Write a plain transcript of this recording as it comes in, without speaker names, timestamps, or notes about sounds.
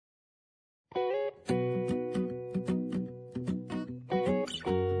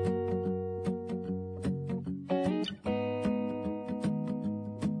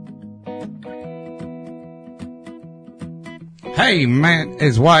Hey, man,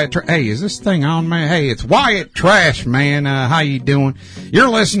 it's Wyatt. Hey, is this thing on, man? Hey, it's Wyatt Trash, man. How you doing? You're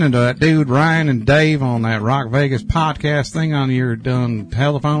listening to that dude, Ryan and Dave, on that Rock Vegas podcast thing on your done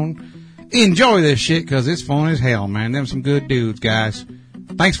telephone. Enjoy this shit, because it's fun as hell, man. Them some good dudes, guys.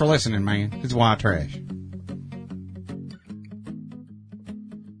 Thanks for listening, man. It's Wyatt Trash.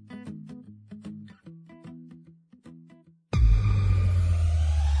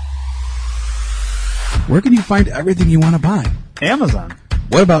 Where can you find everything you want to buy? Amazon.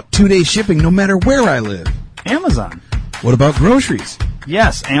 What about 2-day shipping no matter where I live? Amazon. What about groceries?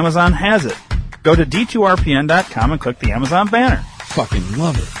 Yes, Amazon has it. Go to d2rpn.com and click the Amazon banner. Fucking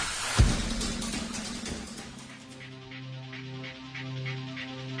love it.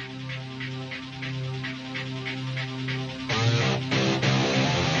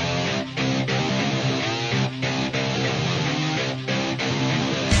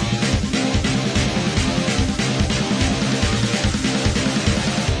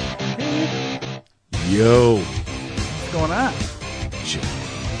 Yo. What's going on?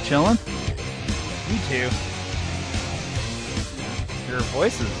 Chilling? Me too. Your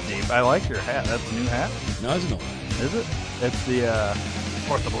voice is deep. I like your hat. That's a new hat? No, it's not. Is it? It's the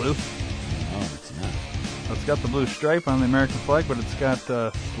 4th of Blue. No, it's not. It's got the blue stripe on the American flag, but it's got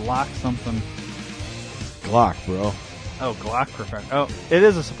Glock something. Glock, bro. Oh, Glock Perfect. Oh, it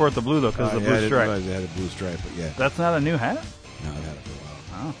is a Support the Blue, though, because of the blue stripe. I didn't realize it had a blue stripe, but yeah. That's not a new hat? No, I've had it for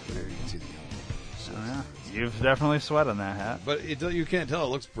a while. Oh. There you can see the yellow. Oh, yeah. You've definitely sweat on that hat. But you can't tell. It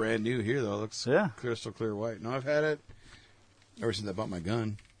looks brand new here, though. It looks crystal clear white. No, I've had it ever since I bought my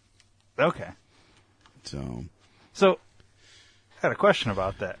gun. Okay. So I had a question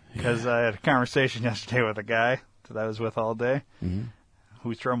about that, because I had a conversation yesterday with a guy that I was with all day,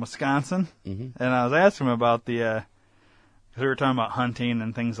 who's from Wisconsin, and I was asking him about because we were talking about hunting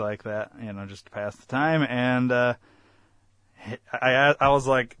and things like that, just to pass the time, and I was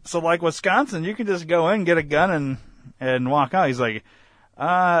like, so like Wisconsin, you can just go in, get a gun, and walk out. He's like,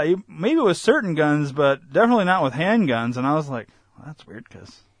 maybe with certain guns, but definitely not with handguns. And I was like, well, that's weird,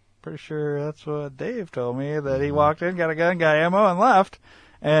 because pretty sure that's what Dave told me, that he walked in, got a gun, got ammo, and left.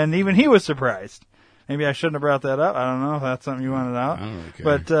 And even he was surprised. Maybe I shouldn't have brought that up. I don't know if that's something you wanted out. I don't really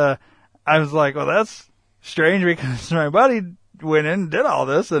care. But I was like, well, that's strange, because my buddy went in, did all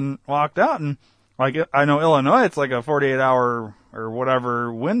this, and walked out. And like, I know Illinois, it's like a 48-hour or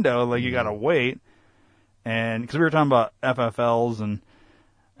whatever window. Like, you got to wait. And because we were talking about FFLs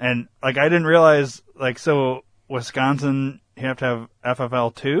and like, I didn't realize, like, so Wisconsin, you have to have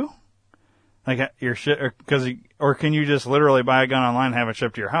FFL too? Like, your shit, or can you just literally buy a gun online and have it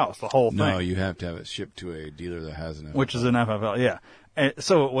shipped to your house, the whole thing? No, you have to have it shipped to a dealer that has an FFL. Which is an FFL, yeah. And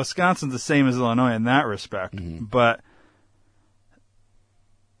so Wisconsin's the same as Illinois in that respect, but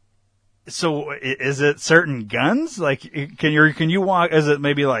so is it certain guns? Like, can you walk? Is it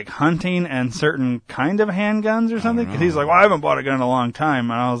maybe like hunting and certain kind of handguns or something? Because he's like, well, I haven't bought a gun in a long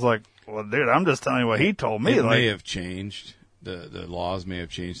time, and I was like, well, dude, I'm just telling you what he told me. It may have changed. The laws may have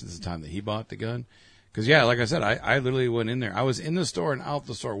changed since the time that he bought the gun. Because, yeah, like I said, I literally went in there. I was in the store and out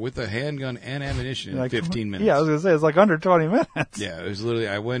the store with a handgun and ammunition in 15 minutes. Yeah, I was going to say, it's like under 20 minutes. Yeah, it was literally,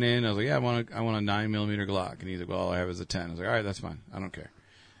 I went in, I was like, yeah, I want a 9mm Glock. And he's like, well, all I have is a 10. I was like, all right, that's fine. I don't care.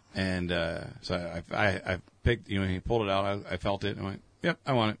 And so I picked, he pulled it out. I felt it and I went, yep,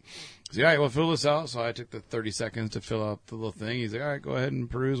 I want it. He's like, all right, well, fill this out. So I took the 30 seconds to fill out the little thing. He's like, all right, go ahead and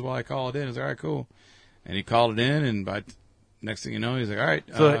peruse while I call it in. I was like, all right, cool. And he called it in, and by next thing you know, he's like, all right.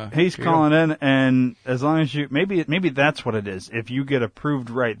 So he's calling in, and as long as maybe that's what it is. If you get approved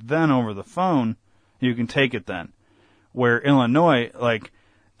right then over the phone, you can take it then. Where Illinois, like,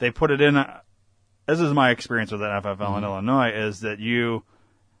 they put it in, this is my experience with that FFL in Illinois, is that you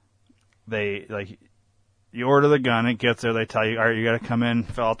order the gun, it gets there, they tell you, all right, you got to come in,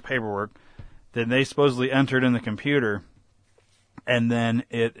 fill out the paperwork. Then they supposedly enter it in the computer, and then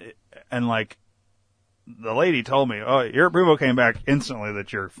the lady told me, oh, your approval came back instantly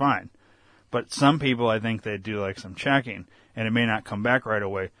that you're fine. But some people, I think they do like some checking, and it may not come back right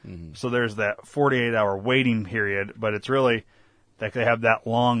away. So there's that 48-hour waiting period, but it's really like they have that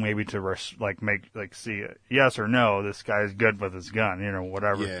long maybe to see yes or no, this guy's good with his gun,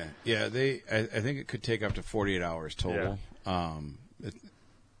 whatever. Yeah. I think it could take up to 48 hours total.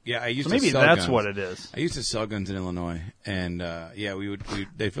 Yeah. I used to maybe sell that's guns. What it is. I used to sell guns in Illinois, and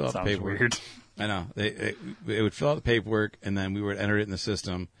they fill out the paperwork. Weird. I know. They would fill out the paperwork, and then we would enter it in the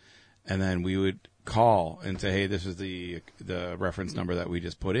system, and then we would call and say, hey, this is the reference number that we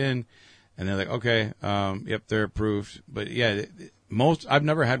just put in. And they're like, okay, yep, they're approved. But yeah, I've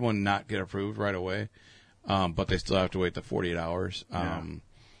never had one not get approved right away. But they still have to wait the 48 hours.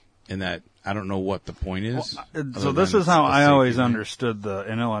 in that I don't know what the point is. So this is how I always understood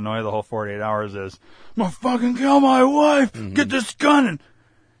in Illinois, the whole 48 hours is, I'm gonna fucking kill my wife, get this gun, and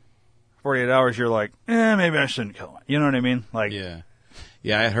 48 hours you're like, maybe I shouldn't kill her. You know what I mean? Like, yeah,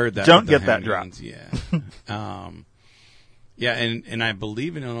 I had heard that. Don't get that drop. Yeah. Yeah, and I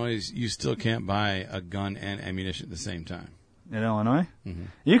believe in Illinois you still can't buy a gun and ammunition at the same time. In Illinois? Mm-hmm.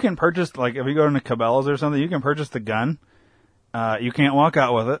 You can purchase, like, if you go into Cabela's or something, you can purchase the gun. You can't walk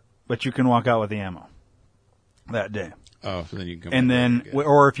out with it, but you can walk out with the ammo that day. Oh, so then you can come and then,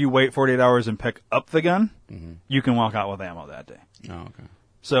 or if you wait 48 hours and pick up the gun, mm-hmm. you can walk out with ammo that day. Oh, okay.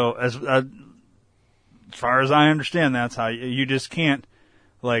 So as far as I understand, that's how you just can't,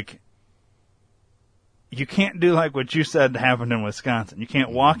 like, you can't do like what you said happened in Wisconsin. You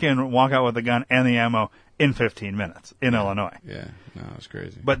can't walk in, walk out with the gun and the ammo in 15 minutes in Illinois. Yeah, no, it's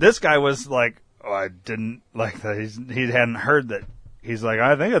crazy. But this guy was like, oh, I didn't like that. He hadn't heard that. He's like,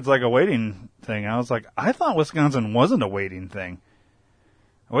 I think it's like a waiting thing. I was like, I thought Wisconsin wasn't a waiting thing.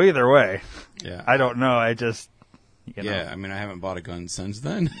 Well, either way, yeah, I don't know. I just, you know. Yeah, I mean, I haven't bought a gun since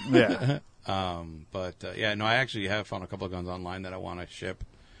then. Yeah. Yeah, no, I actually have found a couple of guns online that I want to ship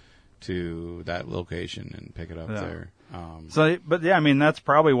to that location and pick it up there. But yeah, I mean, that's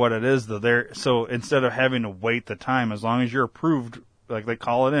probably what it is, though. So instead of having to wait the time, as long as you're approved, like they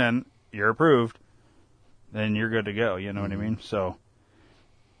call it in, you're approved, then you're good to go. You know what I mean? So,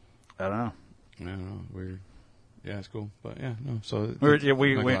 I don't know. I don't know. Weird. Yeah, it's cool. But yeah, no. So we were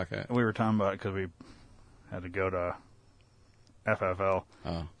talking about it because we had to go to FFL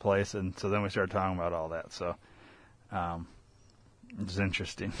place, and so then we started talking about all that. So, it's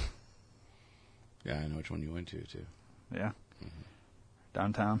interesting. Yeah, I know which one you went to too. Yeah,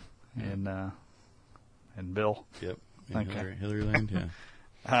 downtown and Bill. Yep. Okay. Hillary Land.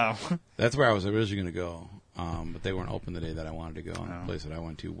 Yeah. That's where I was originally going to go, but they weren't open the day that I wanted to go. And the place that I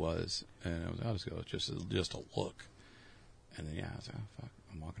went to was, and I was, I'll just go just a look. And then I was like, oh, fuck,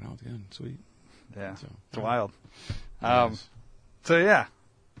 I'm walking out with the gun. Sweet. Yeah, so, it's wild. Nice. So yeah,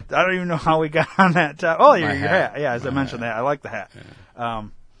 I don't even know how we got on that. Your hat. Yeah, as I mentioned that, I like the hat. Yeah.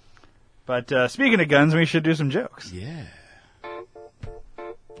 But speaking of guns, we should do some jokes. Yeah.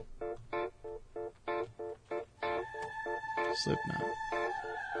 Slipknot.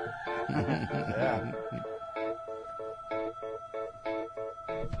 Yeah.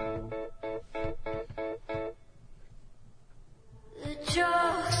 The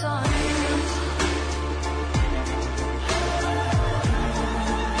joke's on you.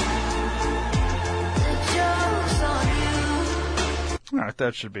 The joke's on you. All right,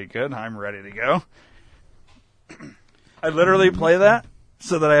 that should be good. I'm ready to go. I literally play that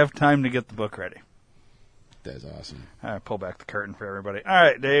so that I have time to get the book ready. That's awesome. All right, pull back the curtain for everybody. All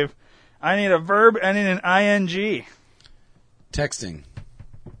right, Dave. I need a verb ending in ing. Texting.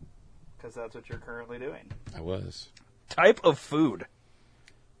 Because that's what you're currently doing. I was. Type of food.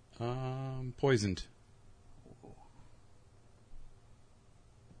 Poisoned.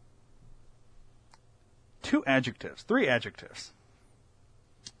 Three adjectives.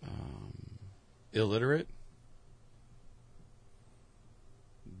 Illiterate.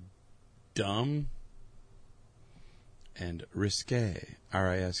 Dumb. And risque.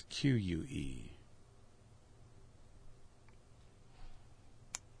 RISQUE.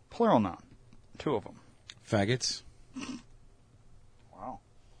 Plural noun. 2 of them. Faggots. Wow.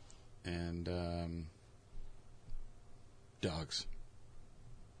 And dogs.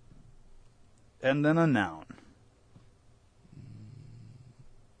 And then a noun.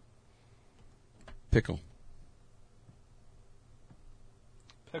 Pickle.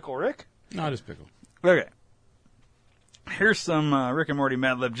 Pickle Rick? No, just pickle. Okay. Here's some Rick and Morty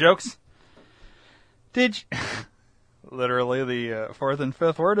Mad Lib jokes. Literally, the fourth and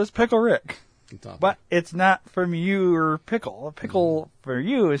fifth word is Pickle Rick. But it's not from you or pickle. A pickle for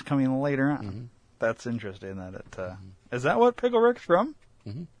you is coming later on. Mm-hmm. That's interesting. Is that what Pickle Rick's from?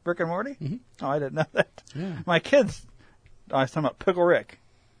 Mm-hmm. Rick and Morty? Mm-hmm. Oh, I didn't know that. Yeah. My kids, I was talking about Pickle Rick.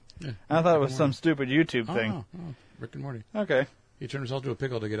 Yeah. I thought it was some stupid YouTube thing. Oh, Rick and Morty. Okay. He turned himself to a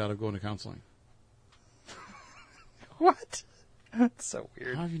pickle to get out of going to counseling. What? That's so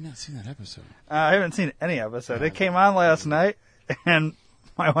weird. How have you not seen that episode? I haven't seen any episode. It came on last night, and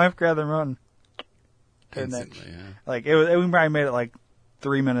my wife grabbed the remote and turned that. Yeah. Like, we probably made it like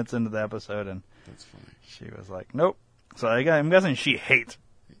 3 minutes into the episode, and that's funny. She was like, nope. So I'm guessing she hates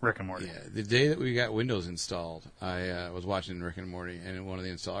Rick and Morty. Yeah, the day that we got Windows installed, I was watching Rick and Morty, and one of the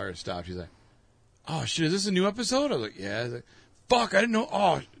installers stopped. She's like, oh, shit, is this a new episode? I was like, yeah. I was like, fuck, I didn't know.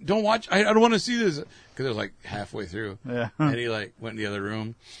 Oh, don't watch. I don't want to see this. Because it was like halfway through. Yeah. And he like went in the other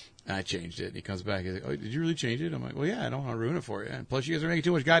room, And I changed it. And he comes back. He's like, "Oh, did you really change it?" I'm like, "Well, yeah. I don't want to ruin it for you. And plus, you guys are making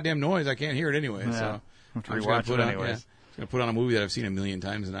too much goddamn noise. I can't hear it anyway." Yeah. So Have to I'm just rewatch gonna it put anyways. on. Yeah, gonna put on a movie that I've seen a million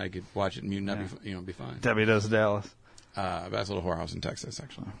times, and I could watch it and mute, and not be fine. Debbie Does Dallas. That's a little whorehouse in Texas,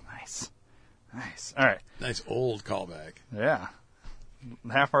 actually. Nice. All right. Nice old callback. Yeah.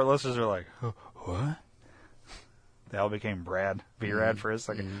 Half our listeners are like, what? They all became Brad. B-Rad for a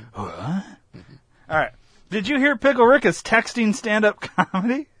second. What? All right. Did you hear Pickle Rick is texting stand-up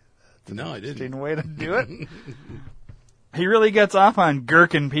comedy? No, I didn't. Interesting way to do it. He really gets off on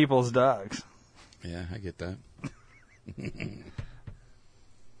gherkin people's dogs. Yeah, I get that.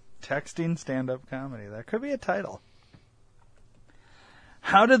 Texting stand-up comedy. That could be a title.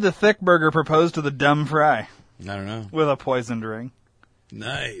 How did the Thick Burger propose to the Dumb Fry? I don't know. With a poisoned ring.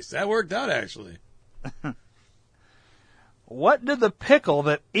 Nice. That worked out, actually. What did the pickle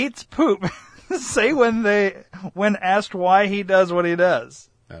that eats poop say when asked why he does what he does?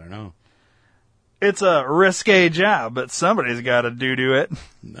 I don't know. It's a risque job, but somebody's got to do it.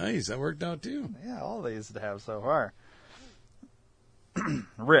 Nice. That worked out, too. Yeah, all these have so far.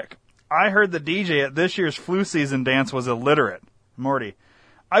 Rick, I heard the DJ at this year's flu season dance was illiterate. Morty,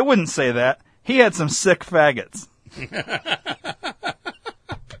 I wouldn't say that. He had some sick faggots.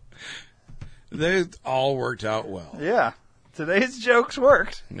 They all worked out well. Yeah. Today's jokes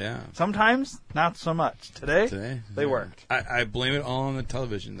worked. Yeah. Sometimes, not so much. Today they yeah. worked. I blame it all on the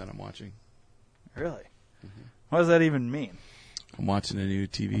television that I'm watching. Really? What does that even mean? I'm watching a new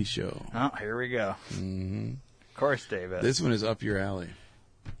TV show. Oh, here we go. Mm-hmm. Of course, David. This one is up your alley.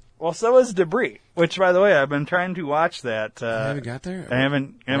 Well, so is Debris, which, by the way, I've been trying to watch that. I haven't got there? I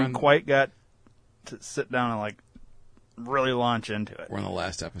haven't quite got to sit down and, really launch into it. We're on the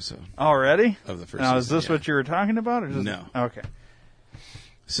last episode Already? of the first Now, season. is this what you were talking about? Or just, No. Okay.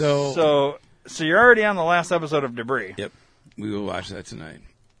 So So you're already on the last episode of Debris. Yep. We will watch that tonight.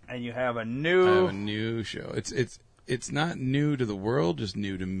 And you have a I new... have a new show. It's not new to the world, just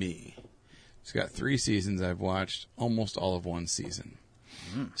new to me. It's got 3 seasons. I've watched almost all of one season.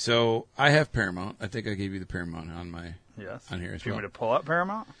 So I have Paramount. I think I gave you the Paramount on my Yes. on here as Do you well. want me to pull up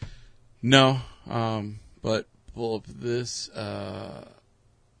Paramount? No, but pull up this.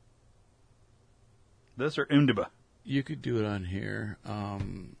 This or Umdiba? You could do it on here.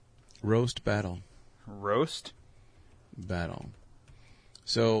 Roast Battle. Roast? Battle.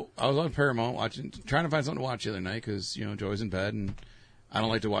 So I was on Paramount trying to find something to watch the other night because Joey's in bed and I don't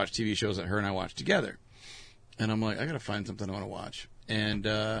like to watch TV shows that her and I watch together. And I'm like, I gotta find something I want to watch. And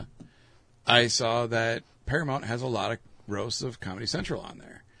I saw that Paramount has a lot of roasts of Comedy Central on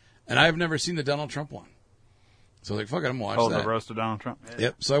there, and I've never seen the Donald Trump one. So fuck it, I'm gonna watch that. The roast of Donald Trump.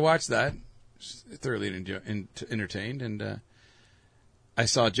 Yep. So I watched that, thoroughly entertained, and I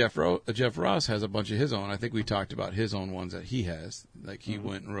saw Jeff Ross has a bunch of his own. I think we talked about his own ones that he has. Like he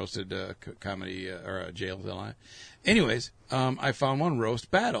went and roasted comedy or jail. Anyways, I found one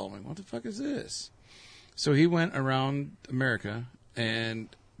roast battle. I'm like, what the fuck is this? So he went around America, and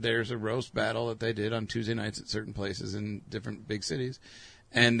there's a roast battle that they did on Tuesday nights at certain places in different big cities.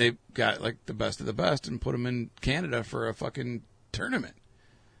 And they got the best of the best and put them in Canada for a fucking tournament.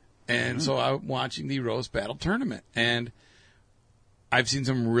 And so I'm watching the roast battle tournament. And I've seen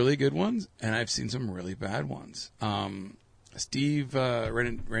some really good ones, and I've seen some really bad ones. Steve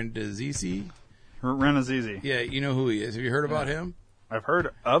Renazizi. Renazizi. Yeah, you know who he is. Have you heard about him? I've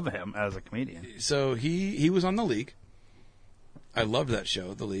heard of him as a comedian. So he was on The League. I loved that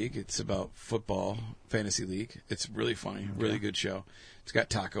show, The League. It's about football, fantasy league. It's really funny, really good show. It's got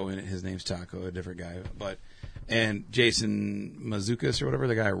Taco in it. His name's Taco, a different guy. And Jason Mazzucas or whatever,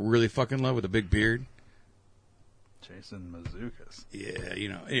 the guy I really fucking love with a big beard. Jason Mazzucas. Yeah,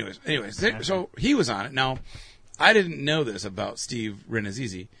 Anyways, so he was on it. Now, I didn't know this about Steve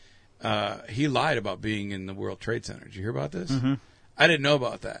Renazizi. He lied about being in the World Trade Center. Did you hear about this? Mm-hmm. I didn't know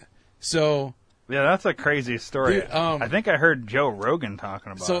about that. So... Yeah, that's a crazy story. Dude, I think I heard Joe Rogan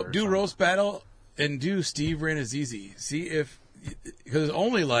talking about it. So do roast battle and do Steve Renazizi. See if... Because it's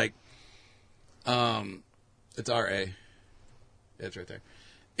only it's RA. It's right there.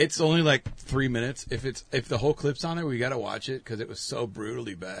 It's only 3 minutes. If the whole clip's on there, we got to watch it because it was so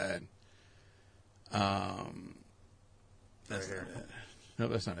brutally bad. That's not it. No,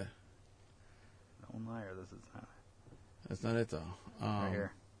 that's not it. Don't lie, or this is not. That's not it though. Right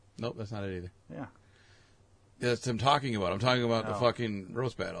here. Nope, that's not it either. Yeah. That's what I'm talking about. I'm talking about the Oh. fucking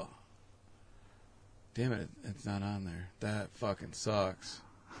roast battle. Damn it, it's not on there. That fucking sucks.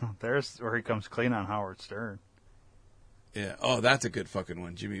 There's where he comes clean on Howard Stern. Yeah. Oh, that's a good fucking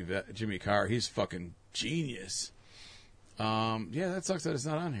one. Jimmy Carr. He's fucking genius. Yeah, that sucks that it's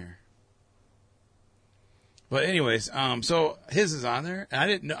not on here. But anyways, so his is on there, and I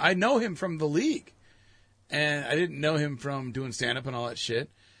didn't know. I know him from the league, and I didn't know him from doing stand up and all that shit.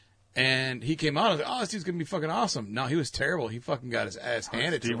 And he came out. I was like, "Oh, this dude's gonna be fucking awesome." No, he was terrible. He fucking got his ass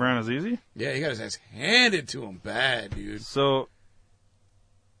handed to Steve him. Brown is easy. Yeah, he got his ass handed to him bad, dude. So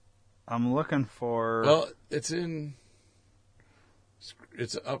I'm looking for. Well, it's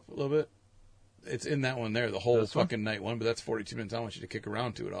up a little bit. It's in that one there, the whole This one? fucking night one, but that's 42 minutes. I don't want you to kick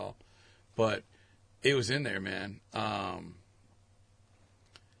around to it all. But it was in there, man.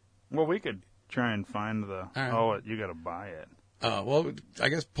 Well, we could try and find the. right. Oh, you got to buy it. Well, I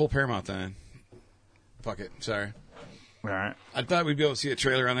guess pull Paramount then. Fuck it. Sorry. All right. I thought we'd be able to see a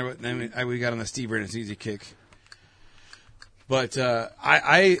trailer on there, but then we got on the Steve Brennan's easy kick. But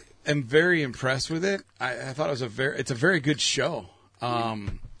I am very impressed with it. I thought it's a very good show.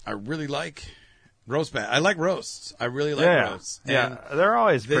 I really like roast battle. I like roasts. I really like roasts. Yeah, And they're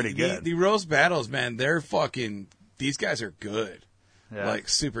always pretty good. The roast battles, man, they're fucking. These guys are good. Yeah. Like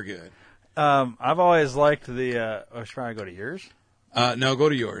super good. I've always liked the. Should I go to yours? No, go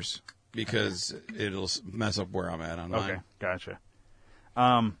to yours because it'll mess up where I'm at on mine. Okay, gotcha.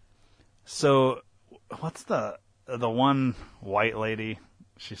 So what's the one white lady?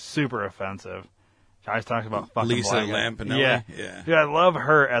 She's super offensive. She always talks about fucking Lisa black guys. Lampanelli? Yeah, Yeah. Dude, I love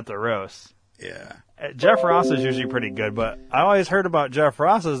her at the roast. Yeah. Jeff Ross is usually pretty good, but I always heard about Jeff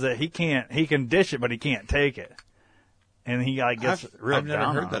Ross is that he can dish it, but he can't take it, and he like gets real I've never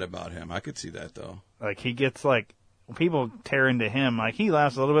down heard on that it. about him. I could see that though. Like he gets like people tear into him, like he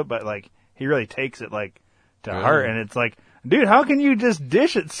laughs a little bit, but like he really takes it like to Really? heart, and it's like, dude, how can you just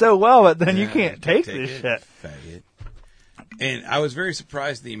dish it so well, but then you Yeah, can't take this it, shit? faggot. And I was very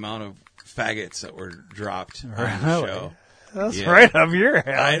surprised the amount of faggots that were dropped on the Really? show. That's Yeah. right up your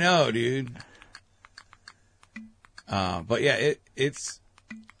alley. I know, dude. But yeah, it's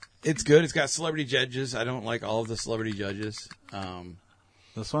good. It's got celebrity judges. I don't like all of the celebrity judges.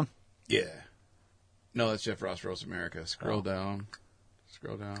 This one? Yeah. No, that's Jeff Ross Roast America. Scroll down.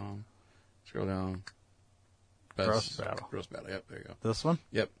 Scroll down. Scroll down. Best Roast Battle. Roast Battle. Yep, there you go. This one?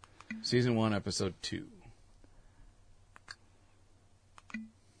 Yep. Season 1, Episode 2.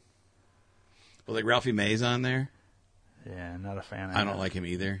 Well, like Ralphie May's on there. Yeah, not a fan of I don't like him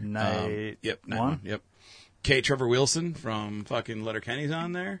either. Night Yep. Night one? one. Yep. K. Trevor Wilson from fucking Letterkenny's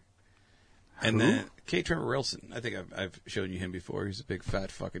on there. And Who? then K. Trevor Wilson. I think I've shown you him before. He's a big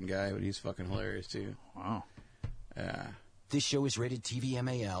fat fucking guy, but he's fucking hilarious too. Wow. Yeah. This show is rated TV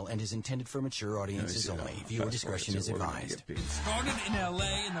MAL and is intended for mature audiences only. Viewer discretion is advised. Started in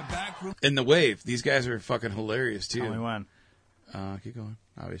L.A. in the back room. In The Wave. These guys are fucking hilarious too. Only one. Keep going.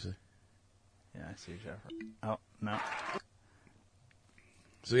 Obviously. Yeah, I see Jeff. Oh, no.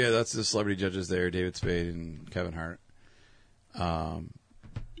 So yeah, that's the celebrity judges there: David Spade and Kevin Hart. That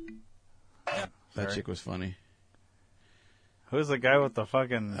Sorry. chick was funny. Who's the guy with the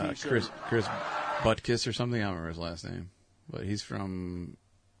fucking... Chris Butkus or something. I don't remember his last name, but he's from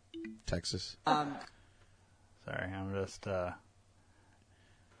Texas. Sorry, I'm just...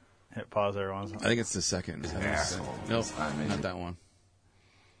 hit pause every once in a I think it's the second. Nope, not that one.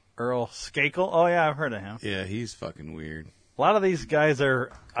 Earl Skakel? Oh, yeah, I've heard of him. Yeah, he's fucking weird. A lot of these guys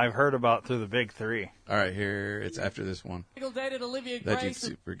I've heard about through the big three. All right, here it's after this one. Dated Olivia That dude's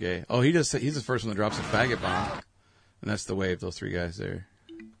super gay. Oh, he's the first one that drops a faggot bomb, and that's The Wave. Those three guys there.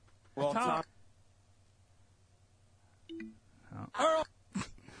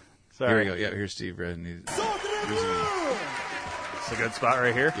 Sorry. Here we go. Yeah, here's Steve Redden. It's a good spot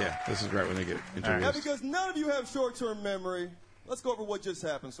right here. Yeah, this is right when they get Now, introduced. because none of you have short-term memory, let's go over what just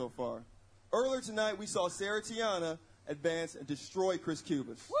happened so far. Earlier tonight, we saw Sarah Tiana advance and destroy Chris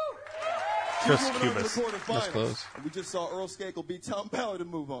Cubas. Chris Moving on to the Cubas. quarterfinals. That's close. And we just saw Earl Skakel beat Tom Ballard to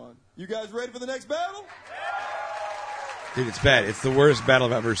move on. You guys ready for the next battle? Dude, it's bad. It's the worst battle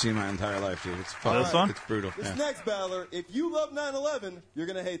I've ever seen in my entire life, dude. It's fucking, This one? It's brutal. This Yeah. next battler, if you love 9/11, you're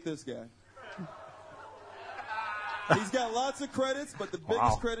going to hate this guy. He's got lots of credits, but the biggest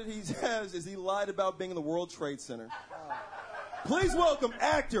Wow. credit he has is he lied about being in the World Trade Center. Please welcome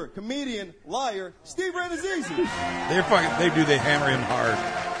actor, comedian, liar, Steve Renazizi. They hammer him hard.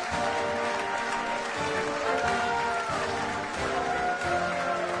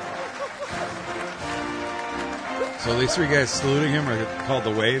 So these three guys saluting him are called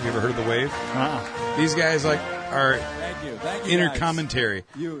The Wave. You ever heard of The Wave? These guys are Thank you. Thank you. inner guys. commentary.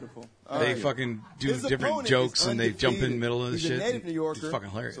 Beautiful. All They right. fucking do His different opponent jokes is and they jump in the undefeated. middle of the He's shit. a native New Yorker. It's fucking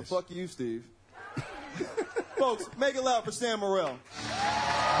hilarious. So fuck you, Steve. Folks, make it loud for Sam Morrell.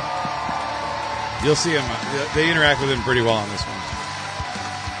 You'll see him. They interact with him pretty well on this one.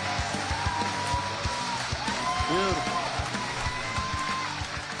 Beautiful.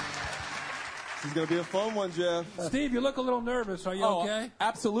 This is going to be a fun one, Jeff. Steve, you look a little nervous. Are you okay?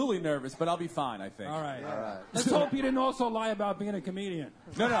 Absolutely nervous, but I'll be fine, I think. All right. Let's hope you didn't also lie about being a comedian.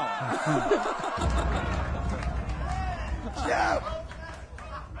 No. Jeff!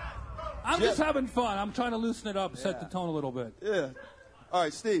 I'm just having fun. I'm trying to loosen it up, set the tone a little bit. Yeah. All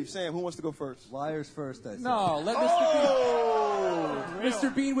right, Steve, Sam, who wants to go first? Liars first, I said. No, let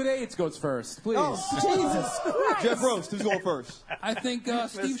Mr. Bean with AIDS goes first, please. Oh, Jesus Christ. Jeff Roast, who's going first? I think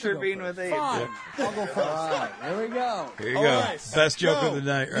Steve should go first. with Fine. I'll go first. All right, here we go. Here you All go. right. Best joke Go. of the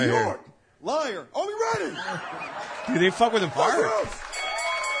night right New here. York. Liar. Are we ready? Dude, they fuck with him Jeff hard. Roast.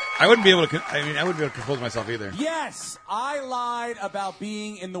 I wouldn't be able to. I wouldn't be able to compose myself either. Yes, I lied about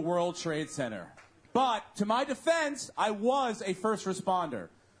being in the World Trade Center. But to my defense, I was a first responder.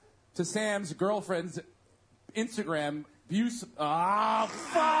 To Sam's girlfriend's Instagram views. Ah,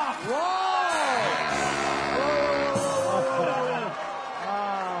 fuck!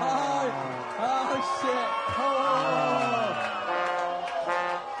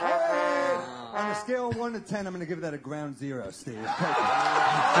 On a scale of 1 to 10, I'm going to give that a ground 0, Steve.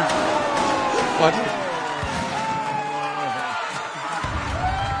 What?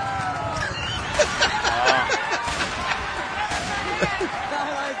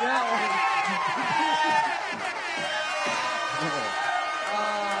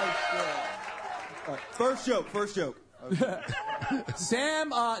 First joke.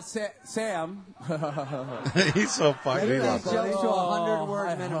 Sam, He's so fucking. He loves it. Jokes to a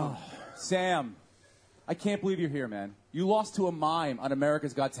 100-word minimum. Sam, I can't believe you're here, man. You lost to a mime on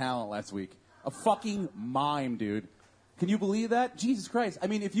America's Got Talent last week. A fucking mime, dude. Can you believe that? Jesus Christ. I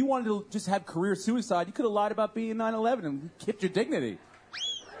mean, if you wanted to just have career suicide, you could have lied about being 9/11 and kept your dignity.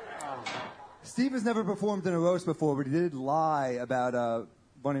 Steve has never performed in a roast before, but he did lie about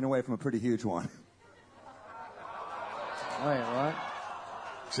running away from a pretty huge one. Wait, what?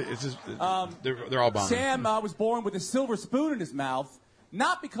 See, it's just, they're all bombing. Sam was born with a silver spoon in his mouth,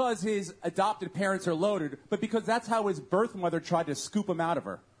 not because his adopted parents are loaded, but because that's how his birth mother tried to scoop him out of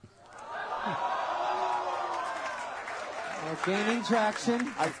her. Gaining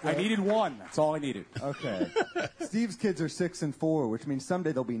traction. I needed one. That's all I needed. Okay. Steve's kids are 6 and 4, which means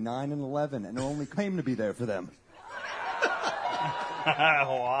someday they'll be 9 and 11, and they'll only claim to be there for them.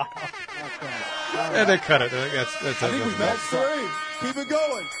 Wow. And they cut it. That's I think we That's 3. Keep it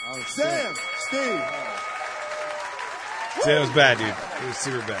going. Sam, Steve. See, that was bad, dude. It was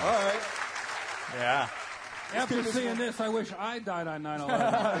super bad. All right. Yeah. After seeing this, I wish I died on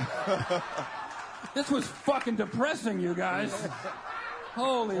 9/11. This was fucking depressing, you guys.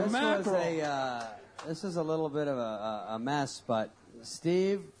 Holy mackerel. This is a little bit of a mess, but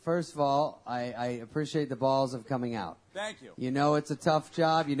Steve, first of all, I appreciate the balls of coming out. Thank you. You know it's a tough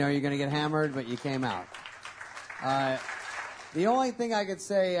job. You know you're going to get hammered, but you came out. The only thing I could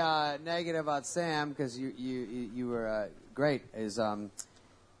say negative about Sam, because you were great, is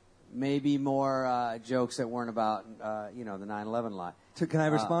maybe more jokes that weren't about the 9/11 lie. So can I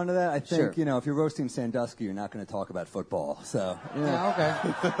respond to that? I think, sure. if you're roasting Sandusky, you're not going to talk about football. So, Yeah,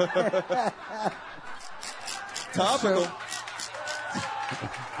 okay. Topical.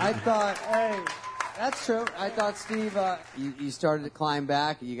 I thought, hey, that's true. I thought, Steve, you started to climb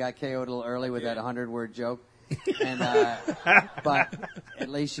back. You got KO'd a little early with that 100-word joke. And but at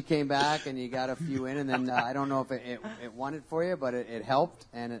least you came back and you got a few in. And then I don't know if it won it for you, but it helped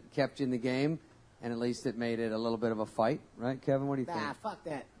and it kept you in the game. And at least it made it a little bit of a fight. Right, Kevin? What do you think? Nah, fuck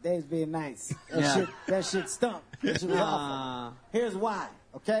that. Dave's being nice. Yeah. That shit stunk. That shit was awful. Here's why,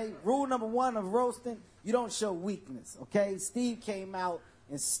 okay? Rule number 1 of roasting, you don't show weakness, okay? Steve came out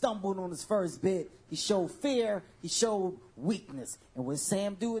and stumbled on his first bit. He showed fear. He showed weakness. And when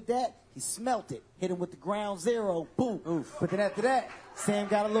Sam do with that, he smelt it. Hit him with the ground 0. Boom. Oof. But then after that, Sam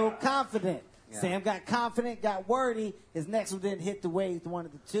got a little confident. Yeah. Sam got confident, got wordy. His next one didn't hit the way he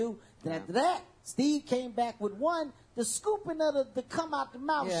wanted it to. Then after that, Steve came back with one. The scooping of the come out the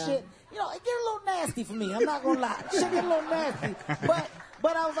mouth shit, it get a little nasty for me. I'm not gonna lie. Shit get a little nasty.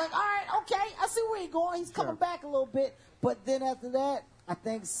 But I was like, all right, okay, I see where he's going. He's coming back a little bit. But then after that, I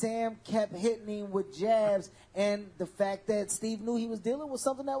think Sam kept hitting him with jabs, and the fact that Steve knew he was dealing with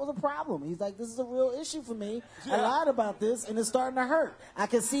something that was a problem. He's like, this is a real issue for me. I lied about this, and it's starting to hurt. I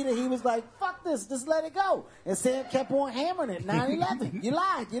can see that he was like, fuck this, just let it go. And Sam kept on hammering it, 9/11. You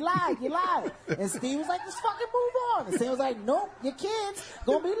lied. And Steve was like, just fucking move on. And Sam was like, nope, your kids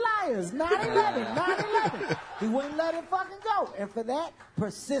gonna be liars. 9/11. He wouldn't let it fucking go. And for that,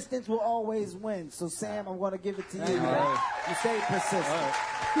 persistence will always win. So Sam, I'm gonna give it to you. You stayed persistent.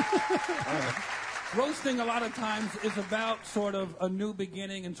 Roasting a lot of times is about sort of a new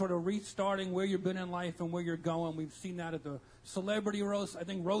beginning and sort of restarting where you've been in life and where you're going. We've seen that at the celebrity roast, I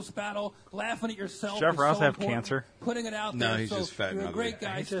think roast battle, laughing at yourself. Jeff is Ross so have important. cancer? Putting it out No, there. he's so just fat and You're a ugly. great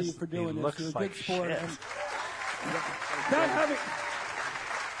guy, He Steve, just- for doing he this. looks You're a like good sport. shit. And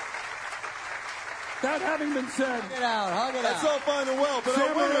that having been said, Hug it out. Hug it That's out. all fine and well, but Sam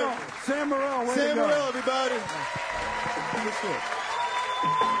our winner, Morril, Sam Morril, way to Sam go. Morril, everybody.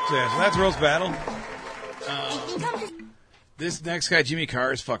 So, yeah, so that's roast battle. This next guy, Jimmy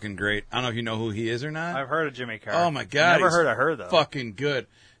Carr, is fucking great. I don't know if you know who he is or not. I've heard of Jimmy Carr. Oh my god, Never he's heard of her though. Fucking good.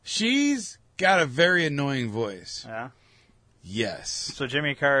 She's got a very annoying voice. Yeah. Yes. So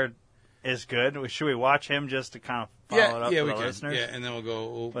Jimmy Carr is good. Should we watch him just to kind of follow it up yeah, for we the can. listeners? Yeah, and then we'll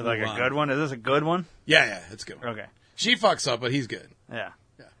go With move like a on. good one. Is this a good one? Yeah, it's a good. One. Okay. She fucks up, but he's good. Yeah.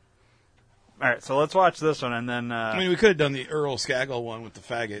 Yeah. All right, so let's watch this one, and then. I mean, we could have done the Earl Skagel one with the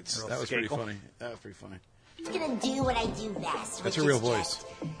faggots. Earl That was pretty Skakel. funny. That was pretty funny. I'm gonna do what I do best. That's which her real is voice.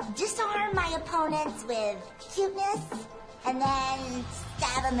 just disarm my opponents with cuteness and then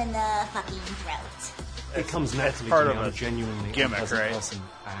stab them in the fucking throat. It comes naturally part to of me. I'm a a genuinely gimmick, unpleasant right? person,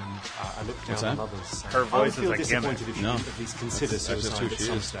 and I look What's down that? on others. Her I voice would is feel a disappointed gimmick. if you No. didn't at least consider That's just suicide who at she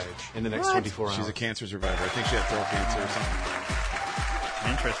some is. stage in the next What? 24 hours. She's a cancer survivor. I think she had throat cancer or something.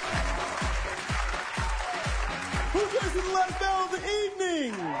 Interesting. Who gets to the last battle of the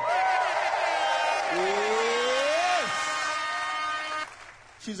evening? Yes!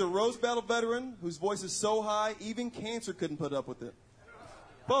 She's a roast battle veteran whose voice is so high, even cancer couldn't put up with it.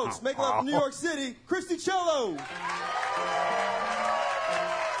 Folks, make it up from New York City, Christy Cello!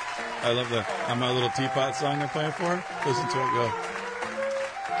 I love the "On My Little Teapot" song they're playing for her. Listen to it go.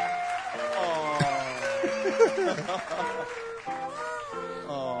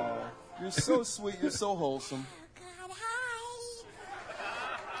 Oh, you're so sweet, you're so wholesome. God, hi.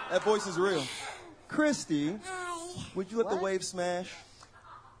 That voice is real. Christy, Hi. would you let the wave smash?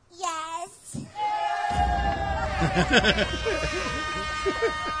 Yes.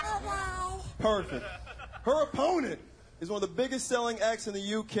 Bye-bye. Perfect. Her opponent is one of the biggest selling acts in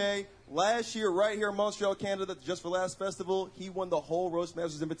the UK. Last year, right here in Montreal, Canada, Just for Last Festival, he won the whole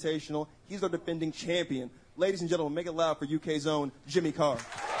Roastmasters Invitational. He's our defending champion. Ladies and gentlemen, make it loud for UK's own Jimmy Carr.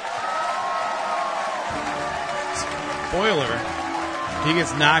 Spoiler: he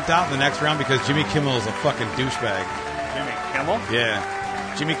gets knocked out in the next round because Jimmy Kimmel is a fucking douchebag. Jimmy Kimmel?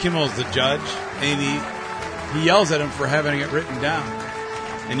 Yeah, Jimmy Kimmel is the judge, and he yells at him for having it written down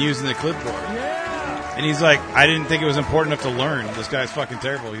and using the clipboard. Yeah. And he's like, I didn't think it was important enough to learn. This guy's fucking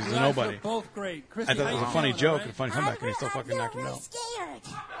terrible. He's You a guys nobody. look both great. Christy, I thought it how was a you funny feeling, joke, all right? a funny comeback, and he still fucking knocked him really out. scared.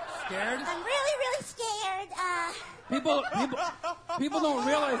 Scared? I'm really, really scared. People don't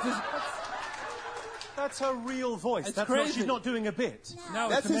realize this. That's her real voice. It's That's crazy. Not, she's not doing a bit. No,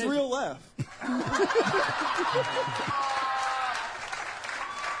 That's it's his amazing. real laugh.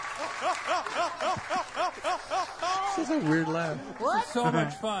 This is a weird laugh. This is so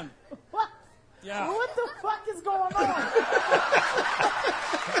much fun. What? Yeah. What the fuck is going on?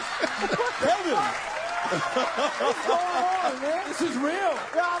 Kevin! What's going on, man? This is real. Yo,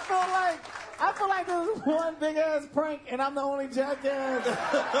 I feel like this is one big ass prank, and I'm the only jackass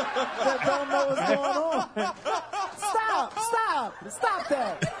that don't know what's going on. Stop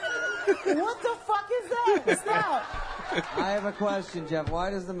that! What the fuck is that? Stop! I have a question, Jeff. Why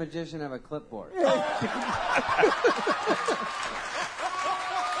does the magician have a clipboard?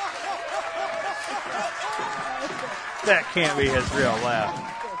 That can't be his real laugh.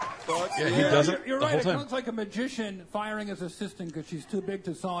 Yeah, he does it You're the right. whole It time. looks like a magician firing his assistant because she's too big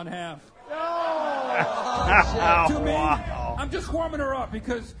to saw in half. To me, I'm just warming her up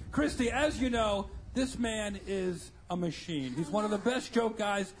because, Christy, as you know, this man is a machine. He's one of the best joke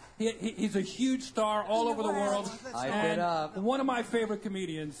guys. He's a huge star all over the world. Hype it And up. one of my favorite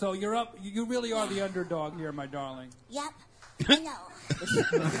comedians. So you're up. You really are the underdog here, my darling. Yep. I know.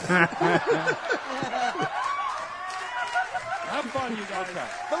 Have fun, you guys.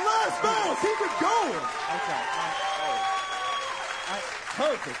 The last battle, keep it going!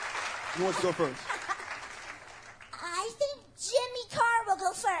 Perfect. You want to go first? I think Jimmy Carr will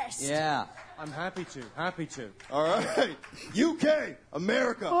go first. Yeah. I'm happy to. All right. UK,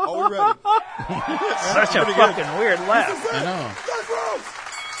 America, are we ready? Such a fucking weird laugh. I know. Let's roast!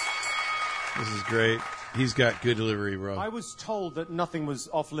 This is great. He's got good delivery, bro. I was told that nothing was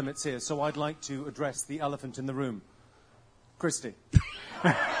off limits here, so I'd like to address the elephant in the room. Christy.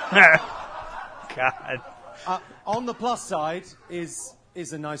 God. On the plus side is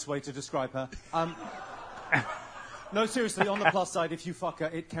a nice way to describe her. No, seriously, on the plus side, if you fuck her,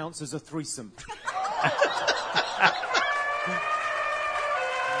 it counts as a threesome.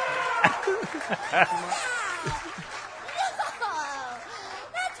 No,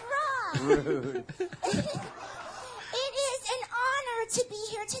 that's wrong. Rude. It is an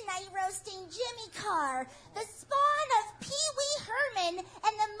here tonight roasting Jimmy Carr, the spawn of Pee Wee Herman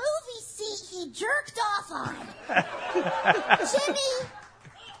and the movie seat he jerked off on. Jimmy,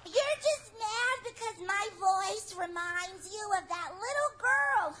 you're just mad because my voice reminds you of that little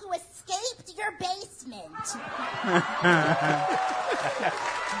girl who escaped your basement.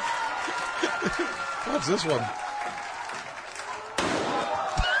 What's this one?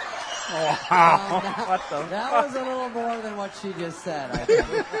 That was a little more than what she just said, I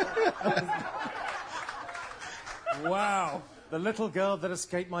think. Wow. The little girl that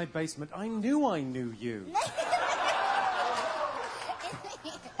escaped my basement. I knew you.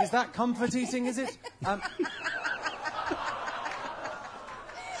 Is that comfort eating, is it?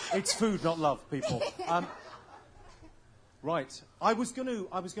 It's food, not love, people. Right. I was going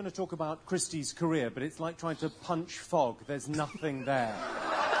to talk about Christie's career, but it's like trying to punch fog. There's nothing there.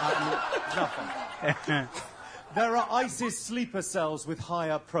 Nothing. There are ISIS sleeper cells with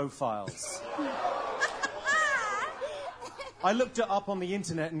higher profiles. I looked it up on the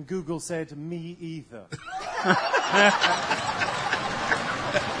internet and Google said, me either. What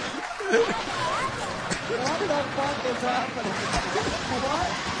the fuck is happening?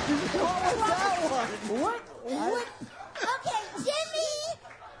 What was that one? What? Okay, Jimmy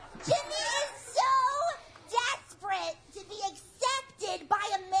is so desperate to be accepted by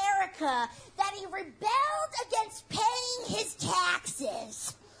America that he rebelled against paying his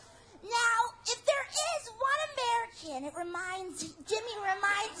taxes. Now, if there is one American Jimmy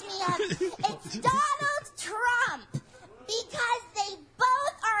reminds me of, it's Donald Trump, because they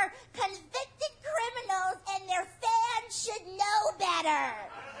both are convicted criminals and their fans should know better.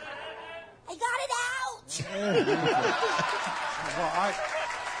 I got it out. Well,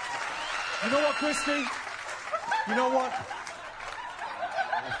 you know what, Christy? You know what?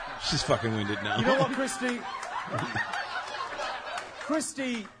 She's fucking winded now. You know what, Christy?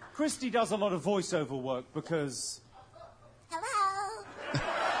 Christy does a lot of voiceover work because... Hello?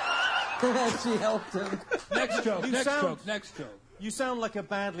 She helped him. Next joke, next joke. You sound like a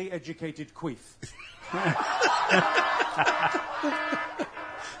badly educated queef.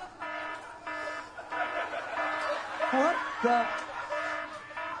 What the...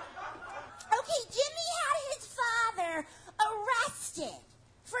 Okay, Jimmy had his father arrested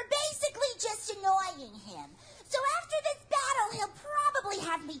for basically just annoying him. So after this battle, he'll probably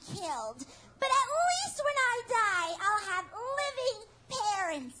have me killed. But at least when I die, I'll have living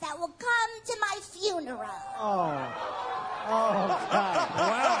parents that will come to my funeral. Oh, God.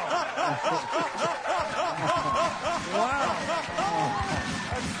 Wow.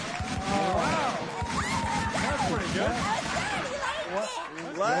 That's pretty good.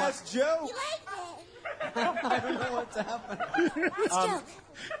 Last joke. You liked it? I don't know what's happening. Last joke.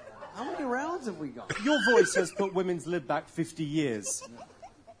 How many rounds have we gone? Your voice has put women's lib back 50 years.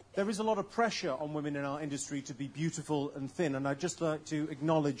 There is a lot of pressure on women in our industry to be beautiful and thin, and I'd just like to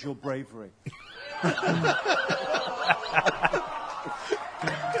acknowledge your bravery. That's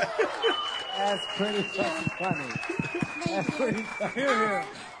pretty fucking funny. That's pretty funny. Here.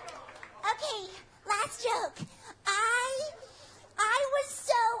 Okay, last joke. I was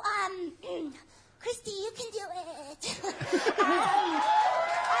so, Christy, you can do it.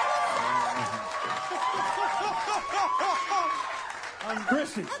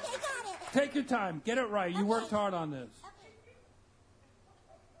 Christy, Okay, got it. take your time. Get it right. You worked hard on this.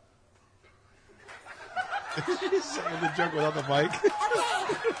 She's saying the joke without the mic.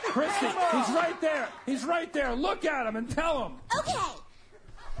 Christy, he's right there. He's right there. Look at him and tell him. Okay.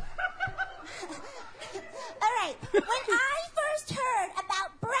 All right. When I first heard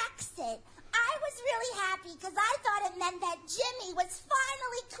about Brexit, I was really happy because I thought it meant that Jimmy was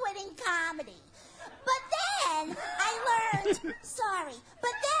finally quitting comedy. But then I learned, but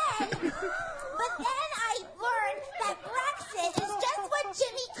then I learned that Brexit is just what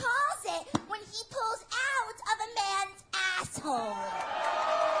Jimmy calls it when he pulls out of a man's asshole.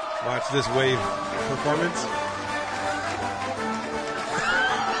 Watch this wave performance.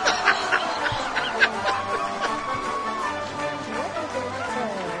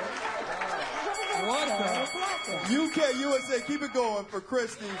 UK, USA, keep it going for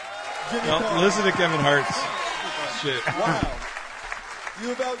Christy. Jimmy No, Carr. listen to Kevin Hart's shit. Wow. You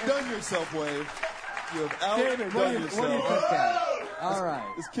have outdone yourself, Wave. You have David, what do outdone you yourself. Okay. All right.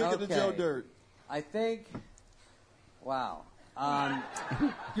 It's kicking the Joe dirt. I think. Wow.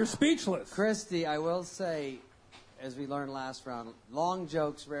 You're speechless. Christy, I will say, as we learned last round, long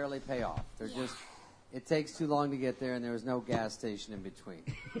jokes rarely pay off. They're just. It takes too long to get there, and there was no gas station in between.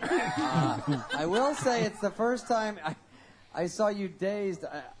 I will say it's the first time I saw you dazed.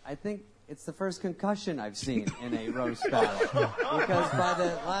 I think it's the first concussion I've seen in a roast battle. Because by the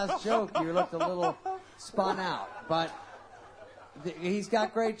last joke, you looked a little spun out. But he's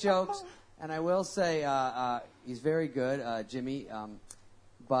got great jokes, and I will say he's very good, Jimmy.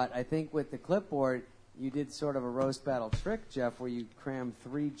 But I think with the clipboard, you did sort of a roast battle trick, Jeff, where you crammed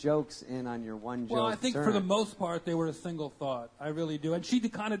 3 jokes in on your one joke. Well, I think for the most part, they were a single thought. I really do. And she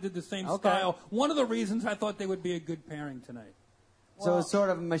kind of did the same style. One of the reasons I thought they would be a good pairing tonight. So it's sort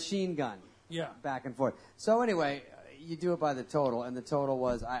of a machine gun. Yeah. Back and forth. So anyway, you do it by the total, and the total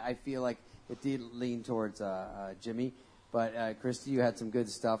was, I feel like it did lean towards Jimmy. But, Christy, you had some good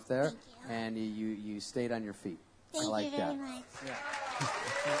stuff there, and you stayed on your feet. Thank I like you very that. much.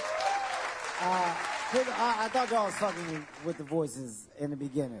 I thought y'all was fucking me with the voices in the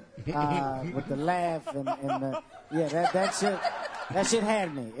beginning, with the laugh and the that shit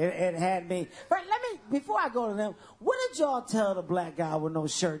had me. It had me. But let me, before I go to them, what did y'all tell the black guy with no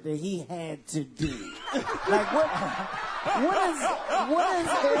shirt that he had to do? Like what's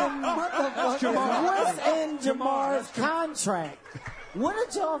in Jamar's contract? What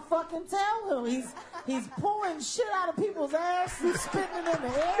did y'all fucking tell him? He's pulling shit out of people's ass and spitting it in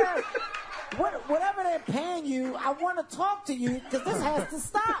the air. Whatever they're paying you, I want to talk to you because this has to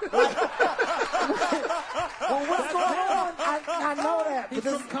stop. Well, what's going on? I know that. He's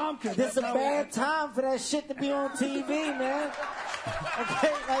from Compton. This is a bad time for that shit to be on TV, man.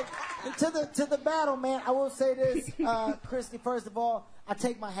 Okay, like to the battle, man. I will say this, Christy. First of all, I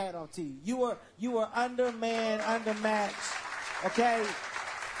take my hat off to you. You were undermanned, undermatched. Okay,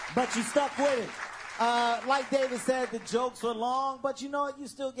 but you stuck with it. Like David said, the jokes were long, but you know what? You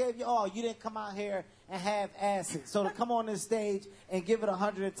still gave your all. You didn't come out here and have acid. So to come on this stage and give it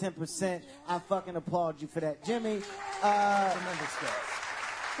 110%, I fucking applaud you for that. Jimmy,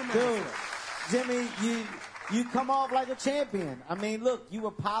 dude, Jimmy, you come off like a champion. I mean, look, you were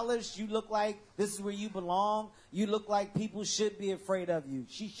polished. You look like this is where you belong. You look like people should be afraid of you.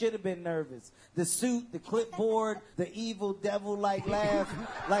 She should have been nervous. The suit, the clipboard, the evil devil-like laugh,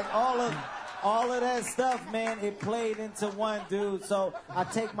 like all of that stuff, man, it played into one, dude. So I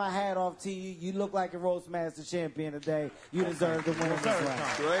take my hat off to you. You look like a Roastmaster champion today. You deserve to win this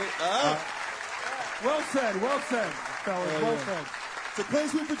round. Great. Well said, fellas. Well said. So clean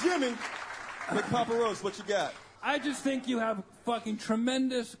sweep for Jimmy. Big Papa Roast, what you got? I just think you have fucking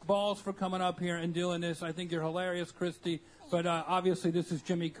tremendous balls for coming up here and doing this. I think you're hilarious, Christy. But obviously, this is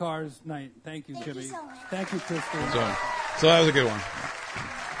Jimmy Carr's night. Thank you, Jimmy. Thank you, Christy. So that was a good one.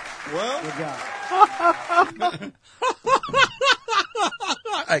 Well,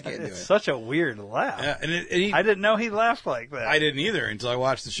 I can't do it. It's such a weird laugh. Yeah, and I didn't know he laughed like that. I didn't either until I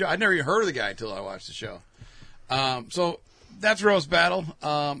watched the show. I'd never even heard of the guy until I watched the show. So that's Roast Battle.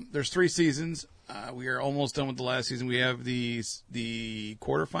 There's 3 seasons. We are almost done with the last season. We have the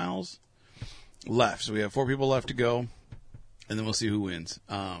quarterfinals left. So we have 4 people left to go, and then we'll see who wins.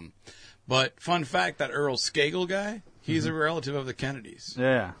 But fun fact, that Earl Skagel guy, he's a relative of the Kennedys.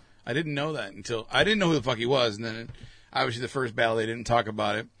 Yeah. I didn't know that until I didn't know who the fuck he was, and then obviously the first battle they didn't talk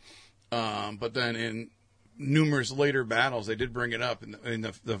about it, but then in numerous later battles they did bring it up, and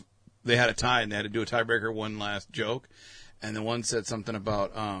they had a tie and they had to do a tiebreaker, one last joke, and the one said something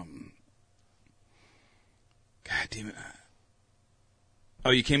about God damn it.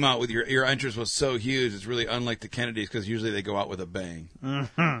 Oh, you came out with your entrance was so huge. It's really unlike the Kennedys because usually they go out with a bang.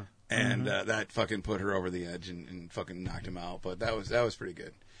 Mm-hmm. And that fucking put her over the edge and fucking knocked him out. But that was pretty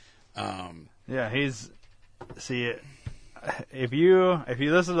good. Yeah, if you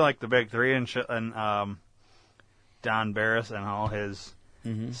listen to like the Big Three and Don Barris and all his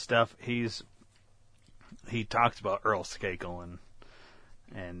stuff, he talks about Earl Skagel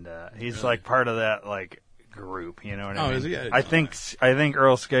and he's really? Like part of that like group. You know what I mean? Is he? I think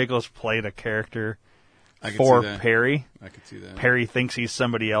Earl Skagel's played a character for Perry. I could see that. Perry thinks he's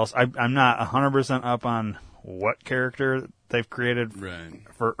somebody else. I'm not 100% up on what character they've created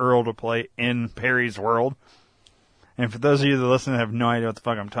for Earl to play in Perry's world. And for those of you that listen and have no idea what the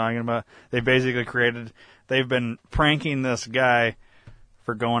fuck I'm talking about, they've been pranking this guy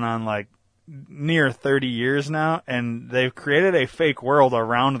for going on like near 30 years now, and they've created a fake world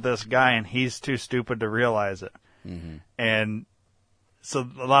around this guy, and he's too stupid to realize it. Mm-hmm. And so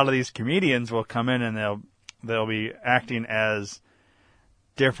a lot of these comedians will come in and they'll be acting as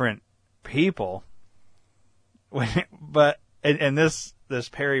different people, but and this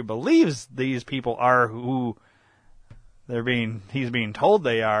Perry believes these people are who he's being told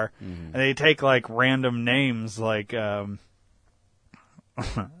they are, and they take like random names like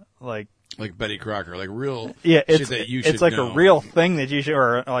like Betty Crocker, like real shit that you should it's like know. a real thing that you should,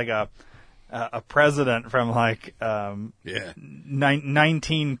 or like a a president from like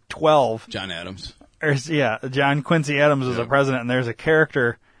 1912. John Adams. John Quincy Adams was a president, and there's a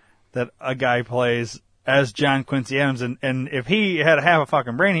character that a guy plays as John Quincy Adams, and if he had half a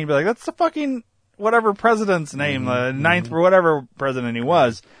fucking brain, he'd be like, that's the fucking whatever president's name, the ninth or whatever president he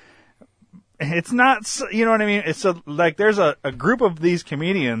was. It's not, you know what I mean? It's like there's a group of these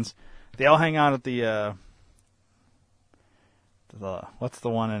comedians. They all hang out at the what's the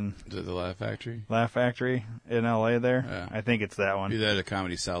one in the Laugh Factory? Laugh Factory in L.A. there. Yeah. I think it's that one. Either at a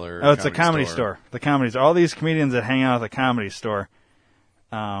Comedy Cellar. Or Oh, it's a Comedy Store. The Comedy Store. All these comedians that hang out at the Comedy Store,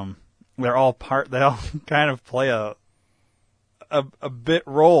 they're all they all kind of play a bit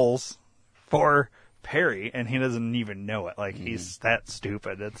roles for Perry, and he doesn't even know it. Like he's that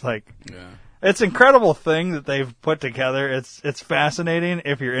stupid. It's like, it's an incredible thing that they've put together. It's fascinating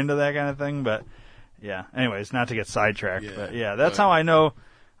if you're into that kind of thing. But yeah, anyways, not to get sidetracked. But yeah, that's how I know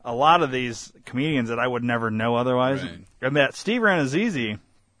a lot of these comedians that I would never know otherwise. Right. And that Steve Rannazzisi,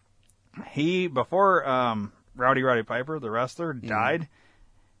 before Rowdy Piper, the wrestler, died.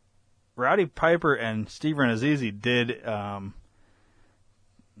 Rowdy Piper and Steve Rannazzisi did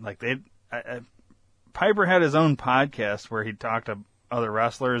Piper had his own podcast where he talked to other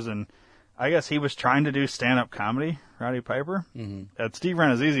wrestlers, and I guess he was trying to do stand-up comedy, Rowdy Piper. And Steve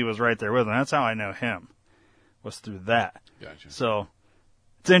Rannazzisi was right there with him. That's how I know him, was through that. Gotcha. So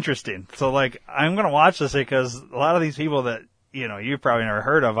it's interesting. So, like, I'm going to watch this because a lot of these people that, you know, you've probably never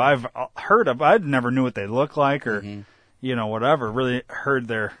heard of, I've heard of, I never knew what they looked like or, you know, whatever, really heard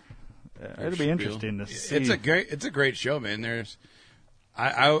their, it'll be interesting to see. It's a great show, man.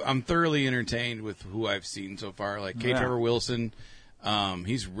 I'm thoroughly entertained with who I've seen so far. Like K. Trevor Wilson,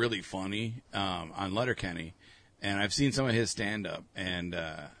 he's really funny on Letterkenny, and I've seen some of his stand-up, and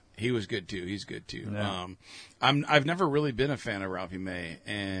he was good too. He's good too. Yeah. I've never really been a fan of Ralphie May,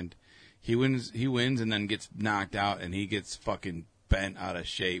 and he wins and then gets knocked out, and he gets fucking bent out of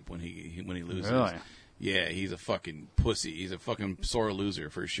shape when he loses. Really? Yeah, he's a fucking pussy. He's a fucking sore loser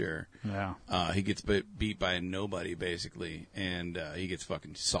for sure. Yeah. He gets beat by nobody basically, and he gets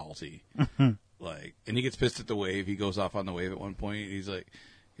fucking salty. And he gets pissed at the wave. He goes off on the wave at one point. He's like,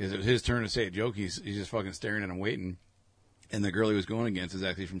 it was his turn to say a joke. He's just fucking staring at him, waiting. And the girl he was going against is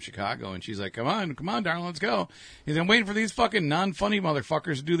actually from Chicago, and she's like, "Come on, darling, let's go." He's like, "I'm waiting for these fucking non-funny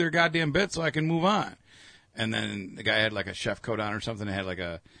motherfuckers to do their goddamn bit so I can move on." And then the guy had like a chef coat on or something. And had like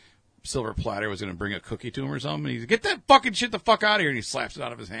a silver platter, was going to bring a cookie to him or something. And he's like, "Get that fucking shit the fuck out of here!" And he slaps it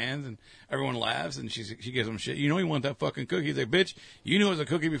out of his hands, and everyone laughs. And she gives him shit. "You know you want that fucking cookie?" He's like, "Bitch, you knew it was a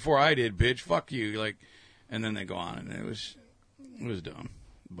cookie before I did, bitch. Fuck you!" Like, and then they go on, and it was dumb.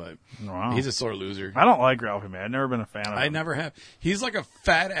 But he's a sore loser. I don't like Ralphie May. I've never been a fan of him. I never have. He's like a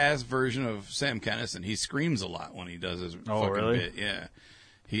fat ass version of Sam Kinison. He screams a lot when he does his fucking bit. Yeah,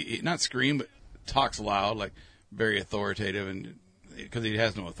 he not scream, but talks loud, like very authoritative, and because he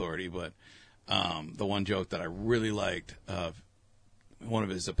has no authority. But the one joke that I really liked of one of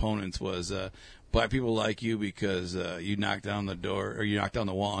his opponents was, "Black people like you because you knock down the door or you knock down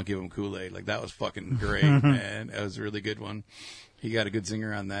the wall and give them Kool-Aid." Like, that was fucking great, man. That was a really good one. He got a good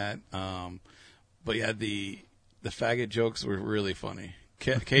zinger on that. But yeah, the faggot jokes were really funny.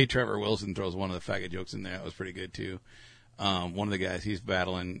 K. Trevor Wilson throws one of the faggot jokes in there. That was pretty good too. One of the guys he's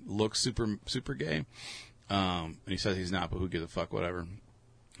battling looks super gay. And he says he's not, but who gives a fuck, whatever.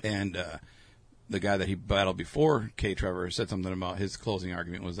 And the guy that he battled before K. Trevor said something about his closing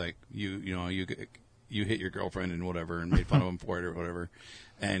argument was like, you hit your girlfriend and whatever, and made fun of him for it or whatever.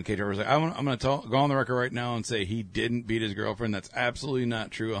 And K. Trevor was like, I'm going to go on the record right now and say he didn't beat his girlfriend. That's absolutely not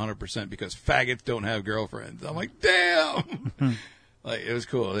true 100% because faggots don't have girlfriends. I'm like, damn! Like, it was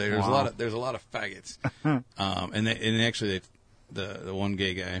cool. There's a lot of faggots. And actually the one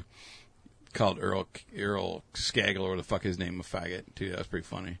gay guy called Earl Skagel, or the fuck his name, a faggot too. That was pretty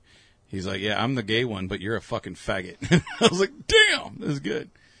funny. He's like, "Yeah, I'm the gay one, but you're a fucking faggot." I was like, "Damn, this is good."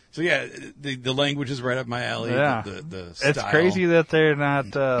 So yeah, the language is right up my alley. Yeah, the style. It's crazy that they're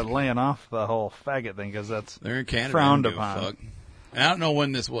not laying off the whole faggot thing because they're in Canada, frowned upon. Fuck. And I don't know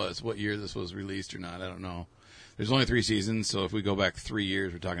when this was, what year this was released or not. I don't know. There's only 3 seasons, so if we go back 3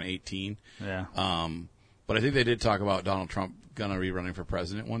 years, we're talking 18. Yeah. But I think they did talk about Donald Trump gonna be running for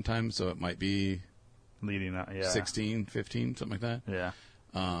president one time, so it might be leading up, 16, 15, something like that. Yeah.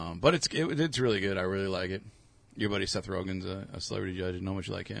 But it's really good. I really like it. Your buddy Seth Rogen's a celebrity judge. I know how much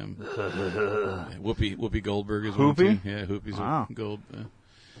you like him. Whoopi Goldberg is one too. Yeah, Whoopi's Gold.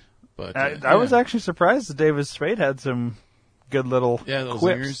 But I was actually surprised that David Spade had some good little those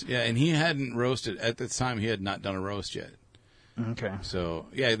quips. zingers. Yeah, and he hadn't roasted at this time. He had not done a roast yet. Okay. So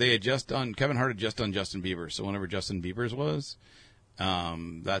yeah, they had just done. Kevin Hart had just done Justin Bieber. So whenever Justin Bieber's was,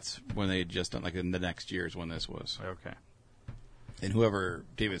 That's when they had just done, like, in the next year is when this was. Okay. And whoever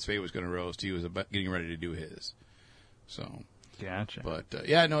David Spade was going to roast, he was getting ready to do his. So. Gotcha. But,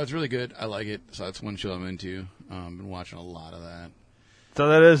 yeah, no, it's really good. I like it. So that's one show I'm into. Been watching a lot of that. So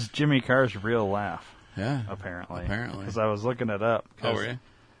that is Jimmy Carr's real laugh. Yeah. Apparently. Apparently. Because I was looking it up. Oh, were you?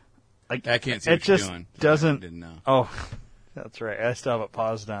 Like, I can't see it what you're just doing. doesn't. I didn't know. Oh, that's right. I still have it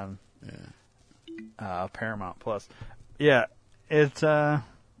paused on Yeah. Paramount Plus. Yeah, it's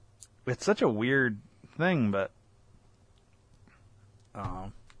such a weird thing, but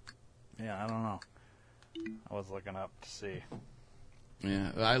yeah, I don't know. I was looking up to see.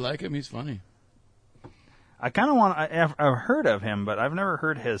 Yeah, I like him. He's funny. I kind of want. I've heard of him, but I've never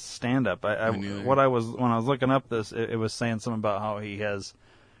heard his stand up. When I was looking up this, it was saying something about how he has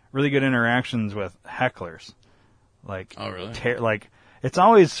really good interactions with hecklers. Like, oh really? It's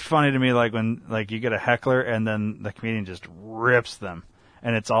always funny to me, like when you get a heckler and then the comedian just rips them,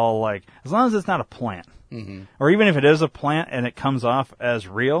 and it's all like, as long as it's not a plant, or even if it is a plant and it comes off as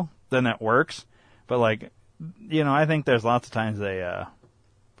real, then it works. But I think there's lots of times the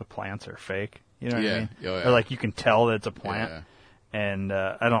plants are fake. You know what I mean? Oh, yeah. Or you can tell that it's a plant, Yeah. and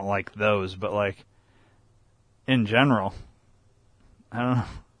I don't like those. But in general, I don't know.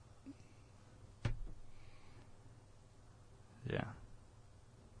 Yeah.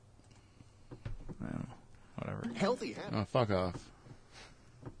 Whatever. Healthy. Oh, fuck off.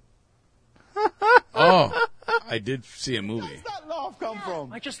 Oh, I did see a movie. Where's that laugh come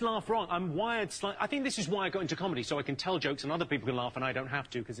from? I just laugh wrong. I'm wired I think this is why I got into comedy, so I can tell jokes and other people can laugh and I don't have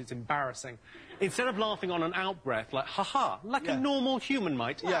to because it's embarrassing. Instead of laughing on an out-breath, like ha-ha, like a normal human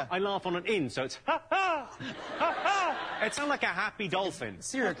might, I laugh on an in, so it's ha-ha, ha-ha. It sounds like a happy dolphin.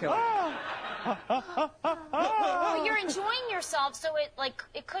 Serial killer. Well, you're enjoying yourself, so it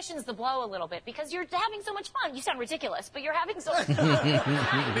cushions the blow a little bit because you're having so much fun. You sound ridiculous, but you're having so much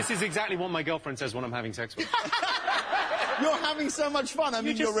fun. This is exactly what my girlfriend says when I'm having sex with her. You're having so much fun. I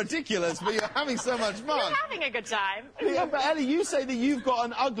mean, you're ridiculous, but you're having so much fun. You're having a good time. Yeah, but Ellie, you say that you've got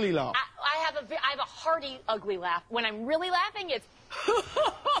an ugly laugh. I have a hearty, ugly laugh. When I'm really laughing, it's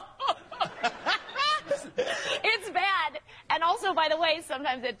it's bad. And also, by the way,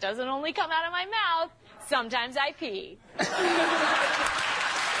 sometimes it doesn't only come out of my mouth. Sometimes I pee. And I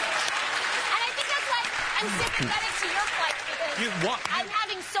think that's why I'm sympathetic to your plight because I'm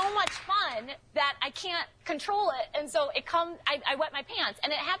having so much fun that I can't control it, and so it comes. I wet my pants,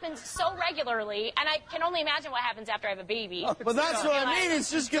 and it happens so regularly, and I can only imagine what happens after I have a baby. Well, that's what I mean. It's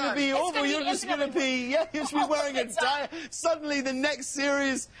just going to be awful. You're just going to be, you're just be wearing a diaper. Suddenly, the next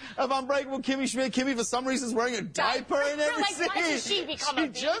series of Unbreakable Kimmy Schmidt, Kimmy for some reason is wearing a diaper in every scene. Why does she become a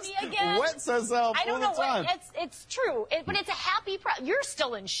baby just again? Wets herself I don't all the time. It's true, but it's a happy. You're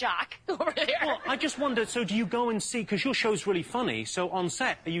still in shock over there. Well, I just wondered. So, do you go and see? Because your show's really funny. So, on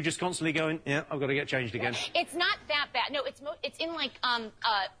set, are you just constantly going? Yeah, I've got to get changed again. It's not that bad. No, it's in I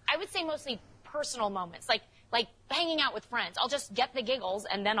would say mostly personal moments, like hanging out with friends. I'll just get the giggles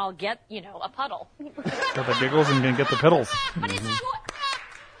and then I'll get a puddle. Get the giggles and then get the piddles. But it's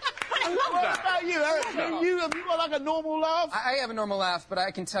What about you, Eric? Have you got like a normal laugh? I have a normal laugh, but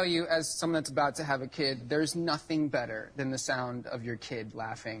I can tell you, as someone that's about to have a kid, there's nothing better than the sound of your kid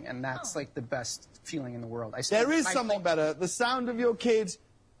laughing, and that's like the best feeling in the world. There is something better. The sound of your kid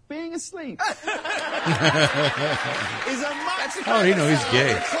being asleep. is a Oh, you know he's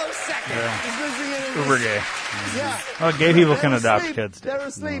gay. close second. Super gay. Yeah. Well, gay people They're can adopt asleep. kids. They're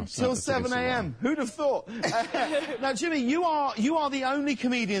asleep till 7 a.m. Who'd have thought? Now, Jimmy, you are the only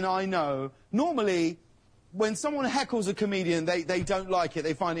comedian I know. Normally, when someone heckles a comedian, they don't like it.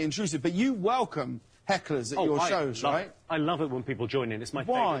 They find it intrusive. But you welcome hecklers at your shows, right? I love it when people join in. It's my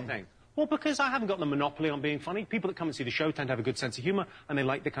favourite thing. Well, because I haven't got the monopoly on being funny. People that come and see the show tend to have a good sense of humour, and they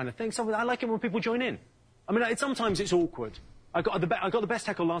like the kind of thing. So I like it when people join in. I mean, sometimes it's awkward. I got the best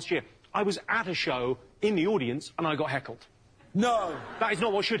heckle last year. I was at a show in the audience, and I got heckled. No. That is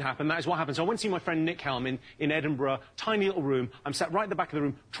not what should happen. That is what happens. So I went to see my friend Nick Helm in Edinburgh, tiny little room. I'm sat right at the back of the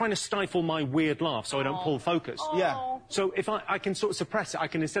room, trying to stifle my weird laugh so I don't pull focus. Yeah. So if I can sort of suppress it, I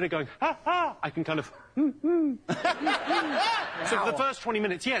can, instead of going, ha, ha, I can kind of, So for the first 20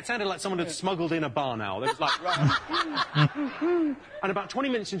 minutes, it sounded like someone had smuggled in a barn owl. It was like, and about 20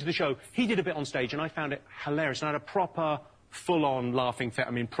 minutes into the show, he did a bit on stage, and I found it hilarious. And I had a proper, full-on laughing fit.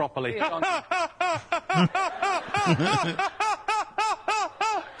 I mean, properly.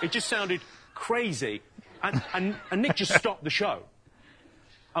 It just sounded crazy. And Nick just stopped the show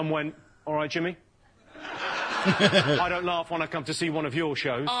and went, all right, Jimmy? I don't laugh when I come to see one of your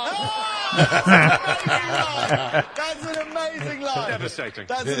shows. That's an amazing line. Devastating.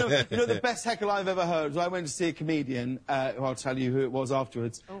 The best heckle I've ever heard was I went to see a comedian, who I'll tell you who it was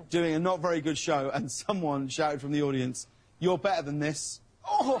afterwards, doing a not very good show, and someone shouted from the audience, "You're better than this."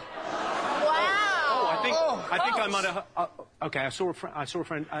 Oh! I think I might have. Okay, I saw a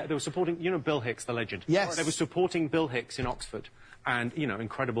friend. They were supporting, Bill Hicks, the legend. Yes. They were supporting Bill Hicks in Oxford, and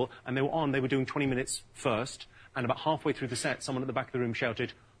incredible. And they were doing 20 minutes first, and about halfway through the set, someone at the back of the room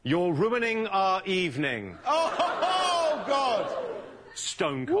shouted, "You're ruining our evening." Oh God!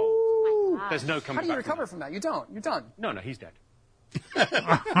 Stone cold. There's no coming How do you back recover from that? You don't. You're done. No, he's dead.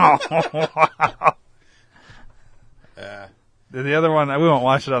 The other one, we won't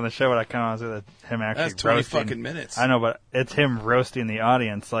watch it on the show, but I kind of want to see that him actually That's 20 roasting. fucking minutes. I know, but it's him roasting the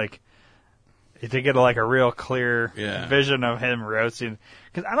audience, like, to get a real clear vision of him roasting.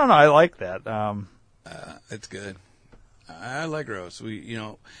 Because, I don't know, I like that. It's good. I like roast.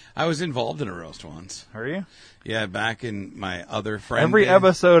 I was involved in a roast once. Are you? Yeah, back in my other friend. Every day.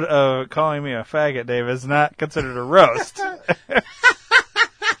 episode of calling me a faggot, Dave, is not considered a roast.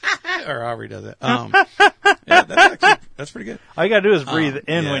 Or Aubrey does it. Yeah, that's pretty good. All you gotta do is breathe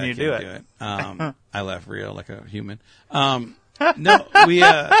in when you do it. I laugh real like a human. No,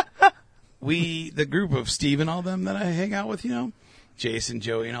 the group of Steve and all them that I hang out with, Jason,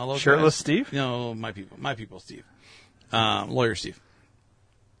 Joey, and all those Shirtless guys. Steve? No, my people, Steve. Lawyer Steve.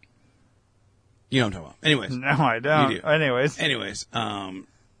 You know what I'm talking about. Anyways. No, I don't. You do. Anyways.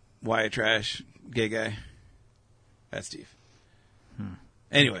 Wyatt Trash, gay guy. That's Steve.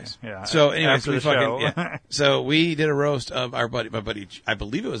 Anyways. Yeah. So anyways, after we the show. So we did a roast of my buddy, I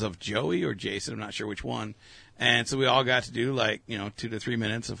believe it was of Joey or Jason, I'm not sure which one. And so we all got to do 2 to 3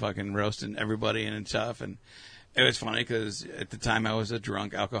 minutes of fucking roasting everybody and stuff. And it was funny because at the time I was a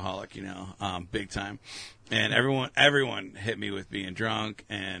drunk alcoholic, big time. And everyone hit me with being drunk.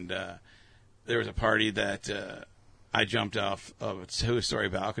 And there was a party that I jumped off of a 2-story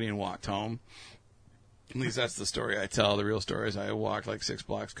balcony and walked home. At least that's the story I tell. The real story is I walked 6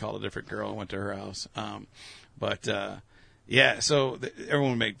 blocks, called a different girl, and went to her house. So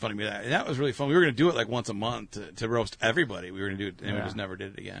everyone would make fun of me of that. And that was really fun. We were going to do it once a month to roast everybody. We were going to do it, and we just never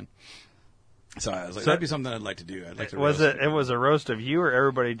did it again. So I was like, that'd be something I'd like to do. I'd like to roast. It was a roast of you, or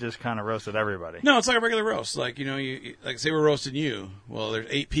everybody just kind of roasted everybody? No, it's like a regular roast. You say we're roasting you. Well, there's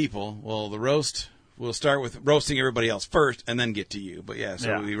 8 people. Well, the roast... We'll start with roasting everybody else first and then get to you. But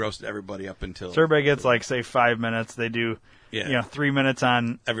we roasted everybody up until... So everybody gets, say 5 minutes. They do, 3 minutes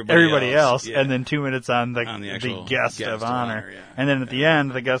on everybody else and then 2 minutes on the guest of honor. And then at the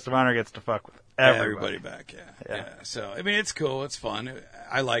end, the guest of honor gets to fuck with everybody. Back, yeah. So, it's cool. It's fun.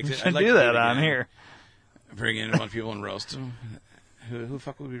 I liked it. I'd like to do that on here. Bring in a bunch of people and roast them. Who the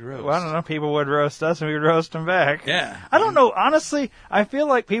fuck would we roast? Well, I don't know. People would roast us, and we would roast them back. Yeah. I don't know. Honestly, I feel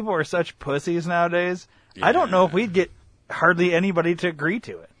like people are such pussies nowadays. Yeah. I don't know if we'd get hardly anybody to agree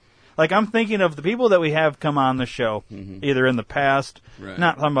to it. I'm thinking of the people that we have come on the show, either in the past,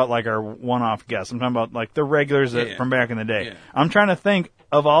 not talking about our one-off guests. I'm talking about the regulars from back in the day. Yeah. I'm trying to think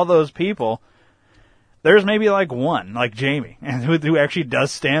of all those people. There's maybe one, like Jamie, who actually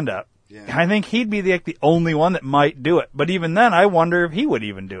does stand up. Yeah. I think he'd be the only one that might do it. But even then, I wonder if he would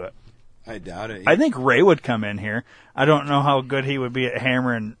even do it. I doubt it. I think Ray would come in here. I don't know how good he would be at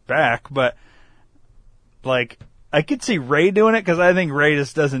hammering back, but I could see Ray doing it because I think Ray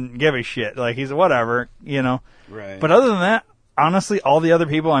just doesn't give a shit. He's whatever, Right. But other than that, honestly, all the other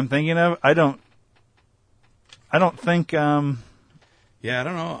people I'm thinking of, I don't think. Yeah, I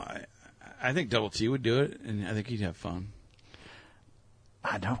don't know. I think Double T would do it, and I think he'd have fun.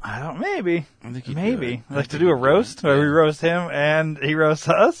 I don't. Maybe. I think maybe to do a roast where we roast him and he roasts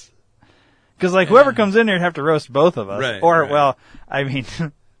us. Because whoever comes in here would have to roast both of us. Right, or well,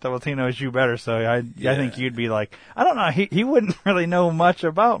 Double T knows you better, so I think you'd be I don't know. He wouldn't really know much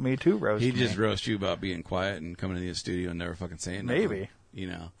about me to roast. He'd just roast you about being quiet and coming into the studio and never fucking saying nothing. Maybe.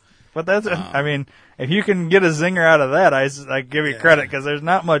 But that's if you can get a zinger out of that, I give you credit because there's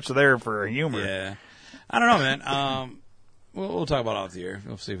not much there for humor. Yeah. I don't know, man. We'll talk about it off the air.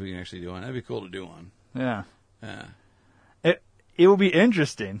 We'll see if we can actually do one. That'd be cool to do one. Yeah. Yeah. It would be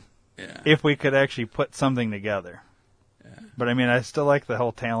interesting if we could actually put something together. Yeah. But I still like the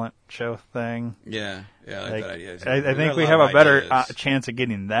whole talent show thing. Yeah. Yeah, I like that idea. I think we have a better chance of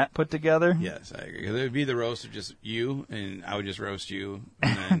getting that put together. Yes, I agree. It would be the roast of just you, and I would just roast you,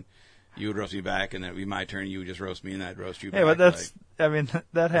 and then you would roast me back, and then it'd be my turn. You would just roast me, and I'd roast you back. Yeah, but that's, that happens.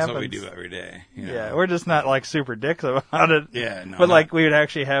 That's what we do every day. Yeah, we're just not super dicks about it. Yeah, no. But we would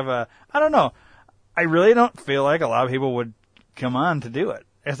actually have I don't know. I really don't feel like a lot of people would come on to do it,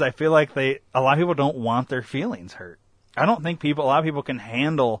 as I feel like a lot of people don't want their feelings hurt. I don't think a lot of people can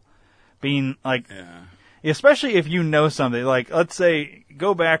handle being like, especially if you know something. Like, let's say,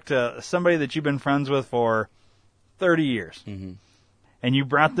 go back to somebody that you've been friends with for 30 years, and we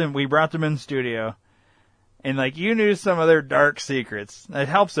brought them in studio, and like you knew some of their dark secrets. It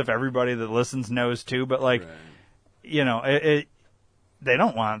helps if everybody that listens knows too, but like, you know, they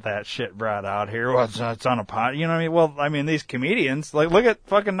don't want that shit brought out here. Well, it's on a pot. You know what I mean? Well, I mean, these comedians, like, look at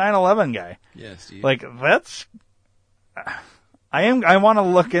fucking 9/11 guy. Yeah, Steve. Like, that's, I want to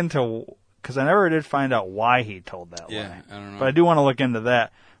look into, because I never did find out why he told that lie. I don't know. But I do want to look into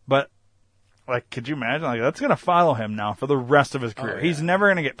that. But, like, could you imagine? Like, that's going to follow him now for the rest of his career. He's never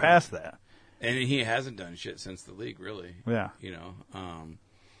going to get past that. And he hasn't done shit since the league, really. Yeah. You know,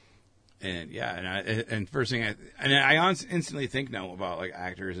 and first thing I instantly think now about like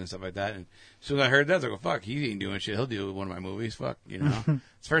actors and stuff like that. And so I heard that, I was like, well, fuck, he ain't doing shit. He'll do one of my movies. Fuck, you know. It's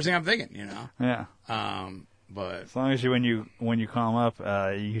the first thing I'm thinking, you know. Yeah. But as long as when you call him up,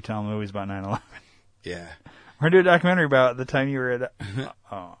 you tell him movies about 9/11. Yeah. We're gonna do a documentary about the time you were at.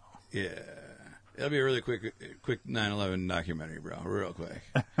 Oh. Yeah. It'll be a really quick 9/11 documentary, bro. Real quick.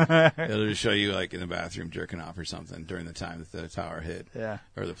 It'll just show you like in the bathroom jerking off or something during the time that the tower hit. Yeah.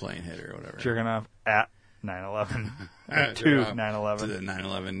 Or the plane hit or whatever. Jerking off at 9/11. To 9/11. To the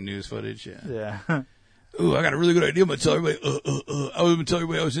 9/11 news footage. Yeah. Yeah. Ooh, I got a really good idea. I'm gonna tell everybody. I was gonna tell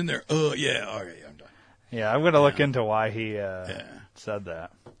everybody I was in there. Yeah. All right. I'm done. Yeah, I'm gonna look into why he said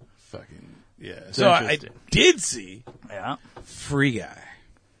that. Fucking yeah. So I did see. Yeah. Free Guy.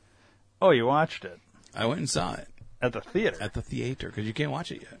 Oh, you watched it? I went and saw it. At the theater? At the theater, because you can't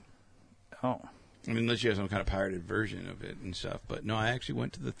watch it yet. Oh. I mean, unless you have some kind of pirated version of it and stuff. But no, I actually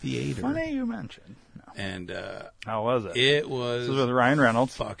went to the theater. Funny you mentioned. No. And how was it? It was this was with Ryan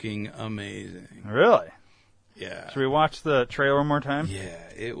Reynolds. Fucking amazing. Really? Yeah. Should we watch the trailer one more time? Yeah,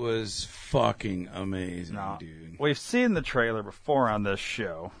 it was fucking amazing, dude. We've seen the trailer before on this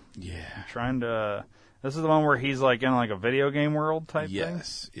show. Yeah. I'm trying to... This is the one where he's like in like a video game world type thing?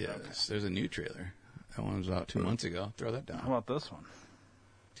 Yes. Okay. There's a new trailer. That one was out 2 months ago. Throw that down. How about this one?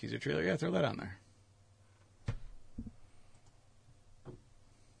 Teaser trailer? Yeah, throw that on there.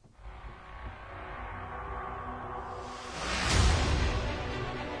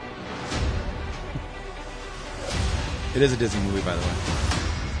 It is a Disney movie, by the way.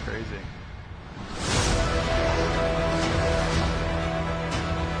 Crazy.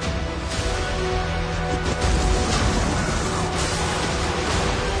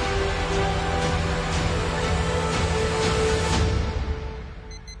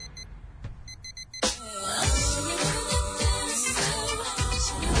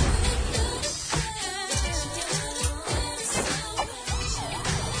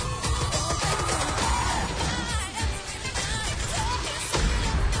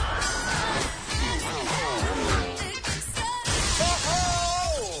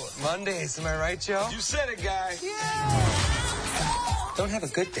 Mondays, am I right, Joe? You said it, guy. Yeah. Don't have a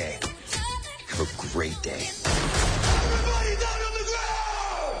good day. Have a great day. Everybody down on the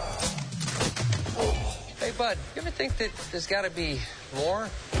ground! Hey, bud, you ever think that there's got to be more?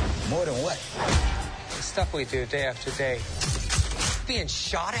 More than what? The stuff we do day after day. Being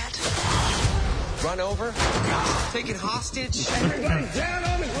shot at? Run over? Taken hostage? Everybody down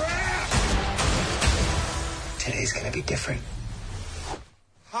on the ground! Today's gonna be different.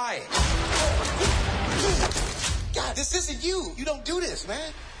 Hi. God, this isn't you. You don't do this,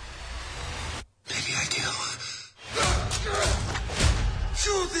 man. Maybe I do.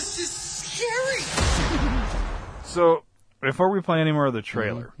 Dude, this is scary. So, before we play any more of the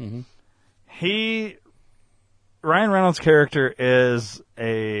trailer, Ryan Reynolds' character is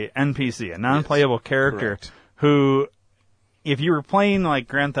a NPC, a non-playable character who, if you were playing like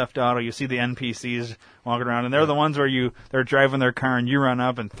Grand Theft Auto, you see the NPCs walking around, and they're the ones where they're driving their car and you run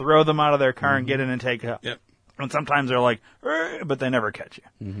up and throw them out of their car and get in and take up. Yep. And sometimes they're like, but they never catch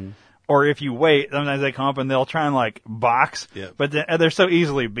you. Or if you wait, sometimes they come up and they'll try and like box, but they're so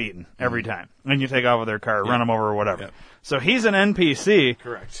easily beaten every time. And you take off with their car, run them over or whatever. So he's an NPC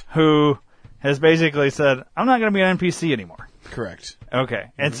who has basically said, I'm not going to be an NPC anymore. Correct. Okay.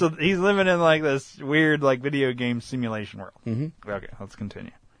 And so he's living in like this weird like video game simulation world. Okay, let's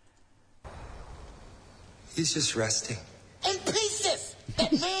continue. He's just resting. In pieces.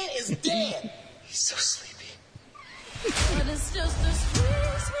 That man is dead. He's so sleepy. But it's just a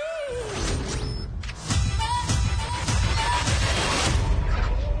squeeze me.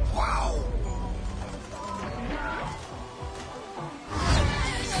 Wow.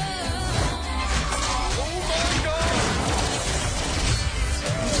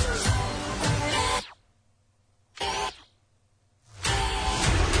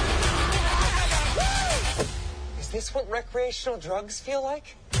 Is this what recreational drugs feel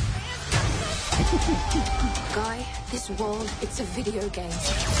like? Guy, this world, it's a video game.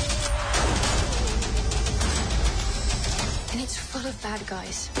 And it's full of bad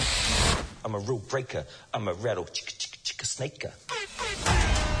guys. I'm a rule breaker. I'm a rattle chicka snaker.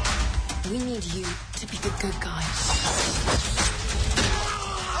 We need you to be the good guy.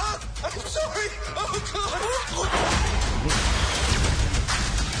 I'm sorry. Oh, God.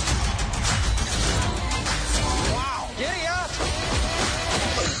 Wow. Giddy up.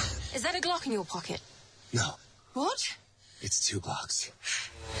 Is that a Glock in your pocket? No, What? it's 2 blocks.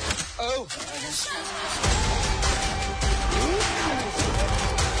 Oh.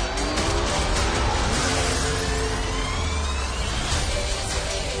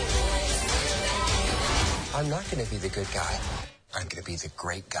 I'm not going to be the good guy. I'm going to be the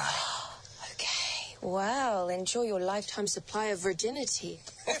great guy. Okay. Well, enjoy your lifetime supply of virginity.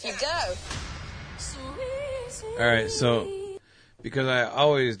 Off you go. All right, so because I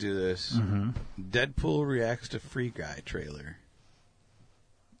always do this, Mhm. Deadpool reacts to Free Guy trailer.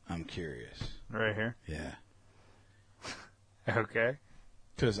 I'm curious. Right here? Yeah. Okay.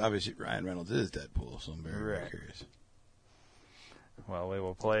 Because obviously Ryan Reynolds is Deadpool, so I'm very, very Right. curious. Well, we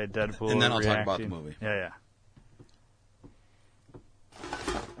will play Deadpool. And then I'll talk about the reacting. movie. Yeah.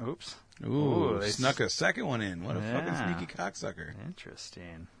 Oops. Ooh, they snuck a second one in. What a fucking Yeah. sneaky cocksucker.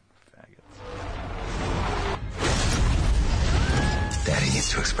 Interesting. Faggots. Daddy needs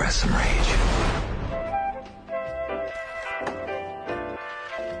to express some rage.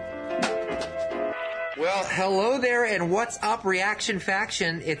 Well, hello there, and what's up, Reaction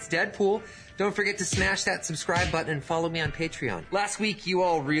Faction? It's Deadpool. Don't forget to smash that subscribe button and follow me on Patreon. Last week, you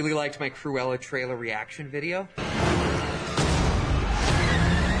all really liked my Cruella trailer reaction video.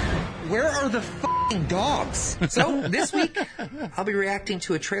 Where are the f***ing dogs? So, this week, I'll be reacting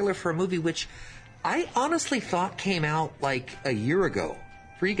to a trailer for a movie which I honestly thought came out like a year ago.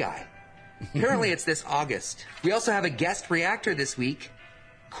 Free Guy. Apparently, it's this August. We also have a guest reactor this week,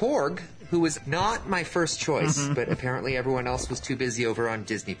 Korg, who was not my first choice, but apparently everyone else was too busy over on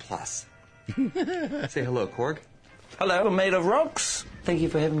Disney+. Say hello, Korg. Hello, made of rocks. Thank you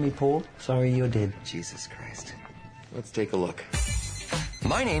for having me, Paul. Sorry you're dead. Jesus Christ. Let's take a look.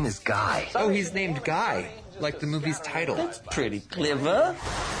 My name is Guy. Oh, he's named Guy, like the movie's title. That's pretty clever.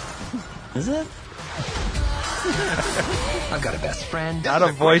 Is it? I've got a best friend. Not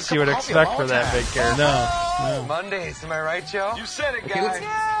a voice you would expect for that big character. No. Mondays, am I right, Joe? You said it, Okay,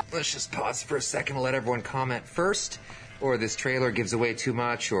 let's just pause for a second and let everyone comment first. Or this trailer gives away too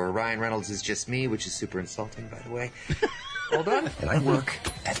much, or Ryan Reynolds is just me, which is super insulting, by the way. Hold on. And I work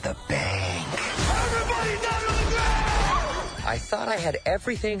at the bank. Everybody down on the ground! I thought I had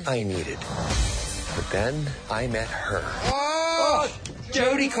everything I needed. But then I met her. Oh,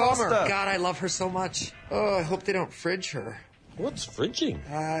 Jodie Comer. Foster. God, I love her so much. Oh, I hope they don't fridge her. What's fridging?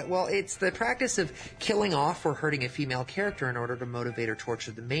 Well, it's the practice of killing off or hurting a female character in order to motivate or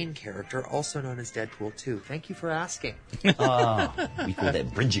torture the main character, also known as Deadpool 2. Thank you for asking. We call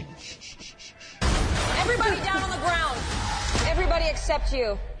that bridging. Everybody down on the ground. Everybody except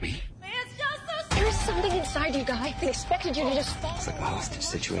you. There is something inside you, Guy. They expected you to just fall. It's like a hostage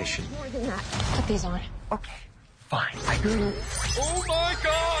situation. More than that. Put these on. Okay, fine. Oh my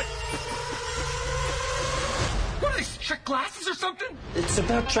God! What are these, trick glasses or something? It's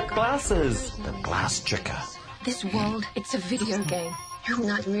about trick glasses. The glass tricker. This world, it's a video game. You're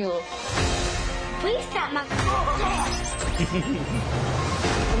not real. Please stop my car.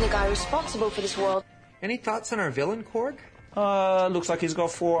 I'm the guy responsible for this world. Any thoughts on our villain, Korg? Looks like he's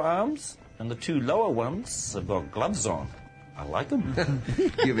got 4 arms, and the 2 lower ones have got gloves on. I like them.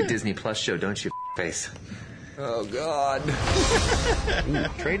 You have a Disney Plus show, don't you, face? Oh, God. Ooh,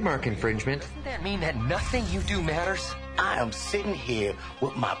 trademark infringement. Doesn't that mean that nothing you do matters? I am sitting here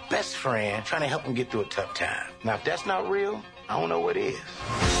with my best friend trying to help him get through a tough time. Now, if that's not real, I don't know what is.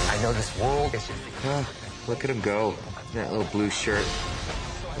 I know this world is Oh, look at him go. That little blue shirt.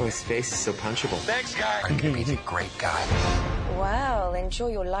 Oh, his face is so punchable. Thanks, guy. I'm gonna be the great guy. Well, enjoy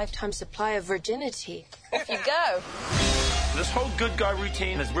your lifetime supply of virginity. Off you go. This whole good guy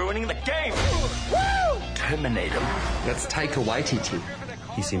routine is ruining the game. Woo! Terminate him. That's Taika Waititi.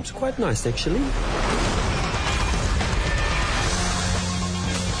 He seems quite nice, actually.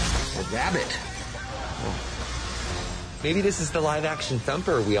 A rabbit. Oh. Maybe this is the live-action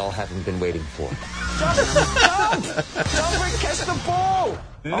Thumper we all haven't been waiting for. Jump! Jump! Catch the ball!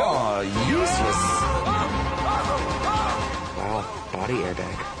 No. Oh, useless. Wow, body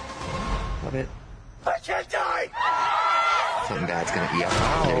airbag. Love it. I can't die! Something bad's gonna eat up.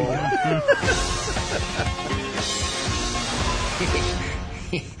 There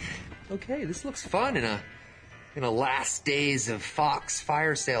you go. Okay, this looks fun in a in a last days of Fox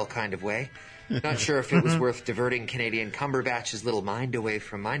fire sale kind of way. Not sure if it was worth diverting Canadian Cumberbatch's little mind away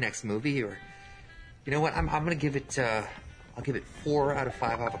from my next movie, or you know what? I'm going to give it. I'll give it 4 out of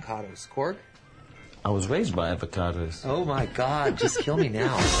 5 avocados. Korg? I was raised by avocados. Oh my God! Just kill me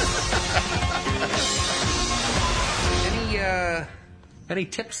now. Any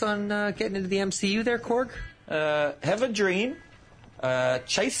tips on getting into the MCU there, Korg? Have a dream,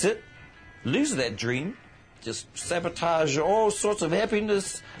 chase it, lose that dream, just sabotage all sorts of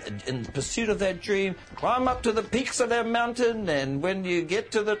happiness in pursuit of that dream, climb up to the peaks of that mountain, and when you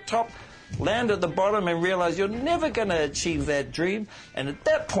get to the top, land at the bottom and realize you're never going to achieve that dream, and at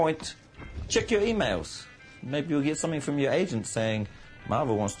that point, check your emails. Maybe you'll get something from your agent saying,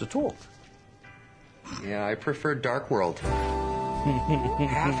 Marvel wants to talk. Yeah, I prefer Dark World.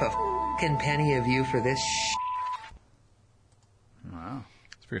 Half a f***ing penny of you for this Wow.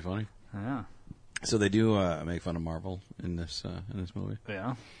 It's pretty funny. Yeah. So they do make fun of Marvel in this movie.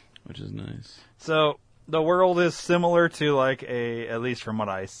 Yeah. Which is nice. So the world is similar to like at least from what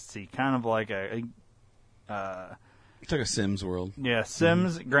I see, kind of like it's like a Sims world. Yeah,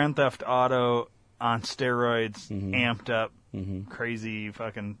 Sims, Grand Theft Auto on steroids, Mm-hmm. amped up, crazy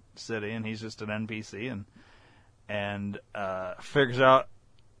fucking city, and he's just an NPC and figures out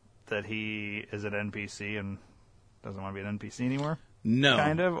that he is an NPC and doesn't want to be an NPC anymore. No.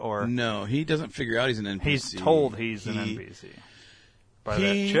 Kind of, or no, he doesn't figure out he's an NPC. He's told he's an NPC by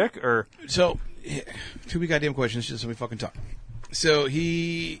that chick, or so. Too many goddamn questions. Just let me fucking talk. So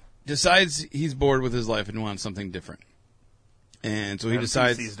he decides he's bored with his life and wants something different, and so he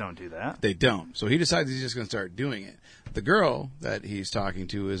decides NPCs don't do that. They don't. So he decides he's just going to start doing it. The girl that he's talking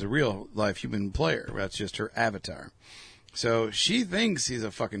to is a real life human player. That's just her avatar. So she thinks he's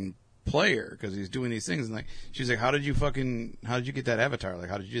a fucking player because he's doing these things, and like she's like, how did you get that avatar? Like,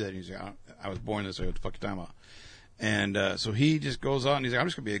 how did you do that? And he's like, I was born this way. What the fuck you talking about? And so he just goes on and he's like, I'm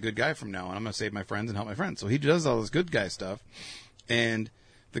just gonna be a good guy from now on. I'm gonna save my friends and help my friends. So he does all this good guy stuff, and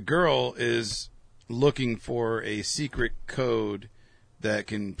the girl is looking for a secret code that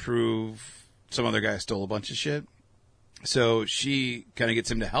can prove some other guy stole a bunch of shit. So she kind of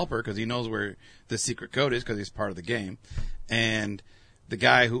gets him to help her because he knows where the secret code is because he's part of the game, and the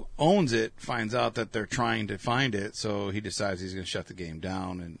guy who owns it finds out that they're trying to find it, so he decides he's going to shut the game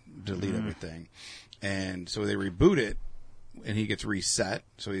down and delete everything. And so they reboot it, and he gets reset,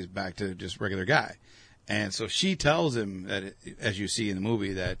 so he's back to just regular guy. And so she tells him that, as you see in the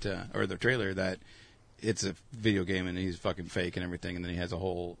movie, that or the trailer, that it's a video game and he's fucking fake and everything, and then he has a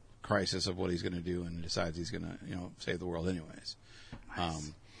whole crisis of what he's going to do and decides he's going to, save the world anyways.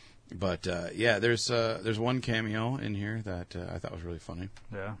 Nice. But there's one cameo in here that I thought was really funny.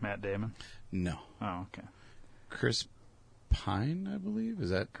 Yeah, Matt Damon. No. Oh, okay. Chris Pine, I believe. Is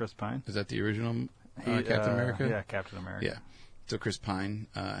that Chris Pine? Is that the original Captain America? Yeah, Captain America. Yeah. So Chris Pine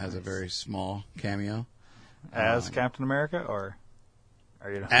has a very small cameo as Captain America, or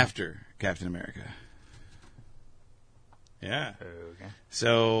are you after Captain America? Yeah. Okay.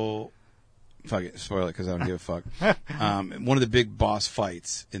 So. Fuck it, spoil it because I don't give a fuck. One of the big boss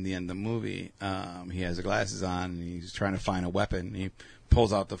fights in the end of the movie, he has the glasses on and he's trying to find a weapon. He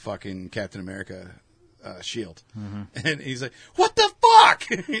pulls out the fucking Captain America shield, and he's like, "What the fuck?"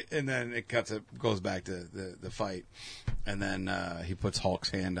 And then it goes back to the fight, and then he puts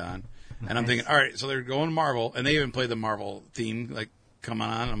Hulk's hand on, and I'm thinking, all right, so they're going Marvel, and they even play the Marvel theme, like come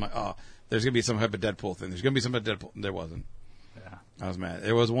on. I'm like, oh, there's gonna be some type of Deadpool thing. There's gonna be some type of Deadpool. There wasn't. Yeah, I was mad.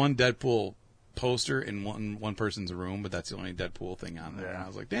 There was one Deadpool poster in one person's room, but that's the only Deadpool thing on there. Yeah. And I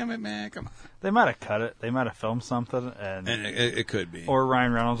was like, damn it, man, come on. They might have cut it. They might have filmed something, and it could be. Or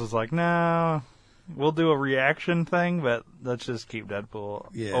Ryan Reynolds was like, no, we'll do a reaction thing, but let's just keep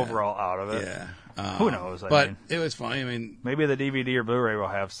Deadpool overall out of it. Yeah. Who knows? But it was funny. I mean, maybe the DVD or Blu-ray will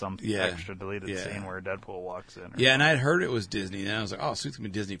have some extra deleted scene where Deadpool walks in. Yeah, and I'd heard it was Disney, and I was like, oh, so it's going to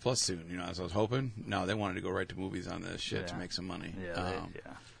be Disney Plus soon. As I was hoping. No, they wanted to go right to movies on this shit to make some money. Yeah,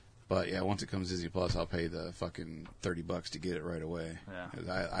 But yeah, once it comes Disney Plus, I'll pay the fucking $30 to get it right away.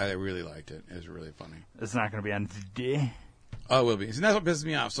 Yeah, I really liked it. It was really funny. It's not going to be on today. Oh, it will be. And that's what pisses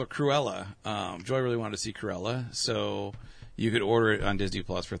me off. So Cruella, Joy really wanted to see Cruella, so you could order it on Disney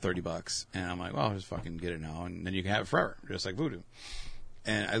Plus for $30, and I'm like, well, I'll just fucking get it now, and then you can have it forever, just like Vudu.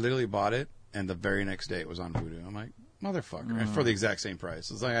 And I literally bought it, and the very next day it was on Vudu. I'm like, motherfucker, and for the exact same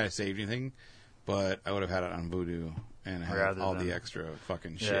price. It's like I saved anything, but I would have had it on Vudu and had all the extra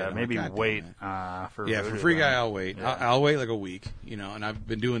fucking shit. Yeah, maybe like, wait for Voodoo, for Free Guy. I'll wait. Yeah. I'll wait like a week, and I've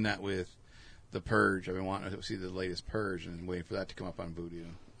been doing that with The Purge. I've been wanting to see the latest Purge and waiting for that to come up on Vudu.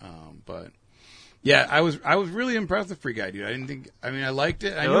 But I was really impressed with Free Guy, dude. I liked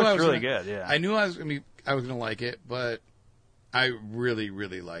it. It looks really good. Yeah, I knew I was gonna be. I was gonna like it, but I really,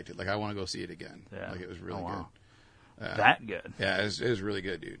 really liked it. Like, I want to go see it again. Yeah. Like, it was really Oh, wow. good. That good? Yeah, it was really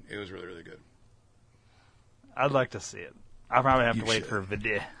good, dude. It was really, really good. I'd like to see it. I'll probably have You to wait should. for a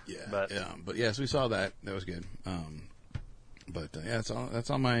video. Yeah, but but yes, we saw that. That was good. But yeah, that's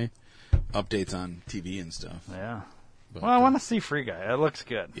all my updates on TV and stuff. Yeah. But, well, I want to see Free Guy. It looks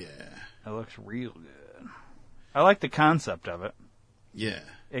good. Yeah. It looks real good. I like the concept of it. Yeah.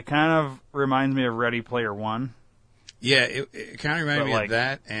 It kind of reminds me of Ready Player One. Yeah, it kind of reminded But me like- of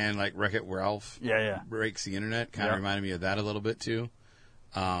that, and like Wreck-It Ralph. Yeah. Breaks the internet. Kind of Yeah. reminded me of that a little bit too.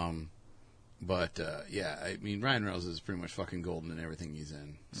 But yeah, I mean, Ryan Reynolds is pretty much fucking golden in everything he's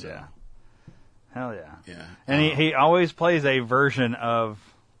in. So. Yeah. Hell yeah. Yeah. And he always plays a version of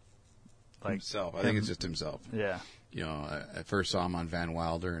like Himself. I think it's just himself. Yeah. You know, I first saw him on Van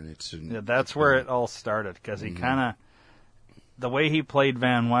Wilder, and it's Yeah, that's where it all started because he Mhm. kind of the way he played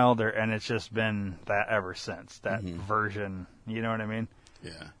Van Wilder, and it's just been that ever since that version. You know what I mean?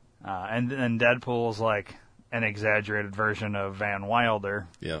 Yeah. And Deadpool's like an exaggerated version of Van Wilder,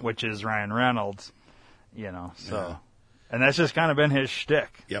 Yeah. which is Ryan Reynolds. You know, so Yeah. and that's just kind of been his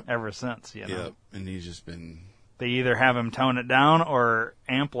shtick Yep. ever since. You know, Yep. And he's just been they either have him tone it down or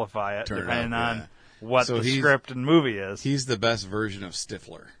amplify it, turn it depending up, on yeah. what So the he's- script and movie is. He's the best version of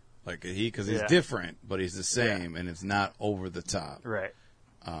Stifler. Like because he's Yeah. different, but he's the same, and it's not over the top. Right.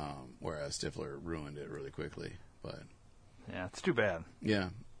 Whereas Stifler ruined it really quickly. But Yeah, it's too bad. yeah,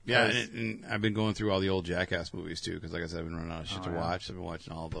 yeah. Because- And I've been going through all the old Jackass movies too, because like I said, I've been running out of shit Oh, to yeah. watch. I've been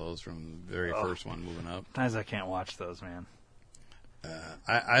watching all those from the very Ugh. first one moving up. Sometimes I can't watch those, man.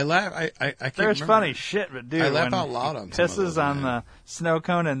 I laugh. I can't There's remember. funny shit, but dude, I laugh when out loud on some of pisses those, on man. the snow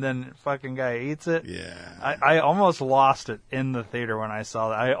cone and then fucking guy eats it. Yeah. I almost lost it in the theater when I saw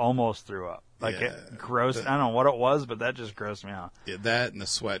that. I almost threw up. Like Yeah. it grossed. I don't know what it was, but that just grossed me out. Yeah, that and the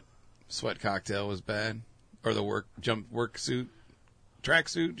sweat cocktail was bad, or the work suit,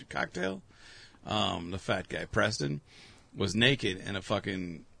 tracksuit cocktail. The fat guy Preston was naked in a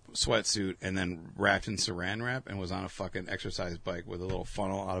fucking sweatsuit and then wrapped in Saran wrap and was on a fucking exercise bike with a little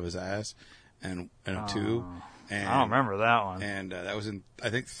funnel out of his ass and a tube. And, I don't remember that one. And that was in I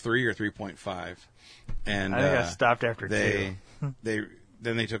think 3 or 3.5. And I think I stopped after Then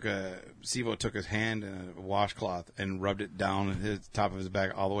they took Sivo took his hand and a washcloth and rubbed it down his top of his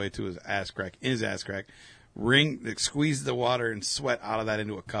back all the way to his ass crack, squeezed the water and sweat out of that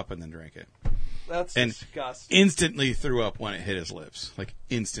into a cup and then drank it. That's and disgusting. instantly threw up when it hit his lips, like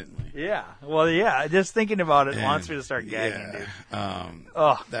instantly. Yeah. Well, yeah. Just thinking about it And, wants me to start gagging, yeah, dude.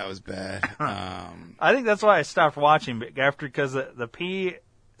 Ugh, that was bad. I think that's why I stopped watching because the pea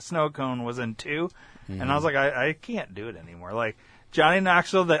snow cone was in 2, and I was like, I can't do it anymore. Like Johnny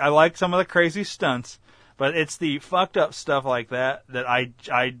Knoxville, I like some of the crazy stunts, but it's the fucked up stuff like that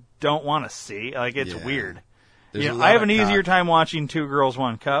I don't want to see. Like it's Yeah. weird. There's You a know, lot I have of an easier cock. time watching 2 Girls,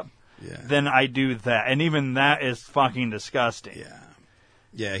 1 Cup Yeah. than I do that, and even that is fucking disgusting. Yeah.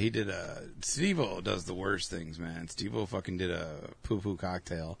 Yeah, he did Steve-O does the worst things, man. Steve-O fucking did a poo-poo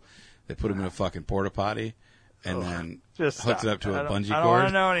cocktail. They put him in a fucking porta potty and then Just hooked stop. it up to a bungee I don't cord. want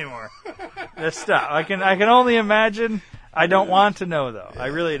to know anymore. Just stop. I can only imagine. I don't want to know though. I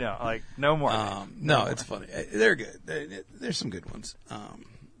really don't. Like no more. No, it's funny. They're good. There's some good ones.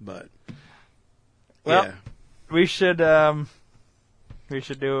 But Well, yeah. we should do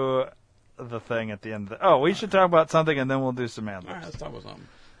the thing at the end. We should talk about something and then we'll do some ad All right, libs. let's talk about something.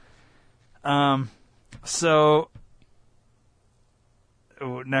 So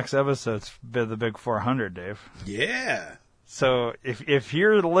next episode's the big 400, Dave. Yeah. So if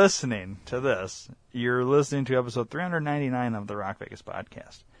you're listening to this, you're listening to episode 399 of the Rock Vegas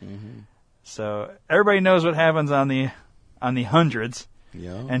podcast. Mhm. So everybody knows what happens on the hundreds.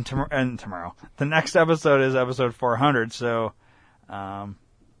 Yeah. And tomorrow, the next episode is episode 400. So,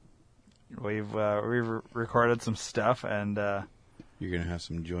 we've recorded some stuff, and You're gonna have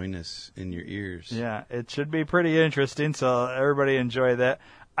some joyness in your ears. yeah, it should be pretty interesting. So everybody enjoy that.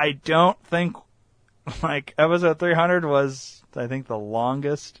 I don't think episode 300 was, I think, the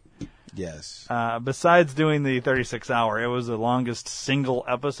longest. Yes. Besides doing the 36-hour, it was the longest single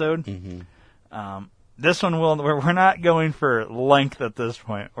episode. Mm-hmm. This one we're not going for length at this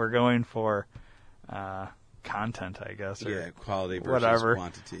point. We're going for content, I guess. Or quality versus whatever.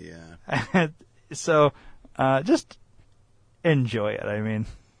 quantity. Yeah. So, just enjoy it. I mean,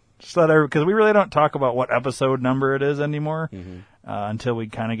 just because we really don't talk about what episode number it is anymore until we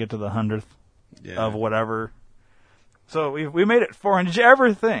kind of get to the 100th of whatever. So we made it 400. Did you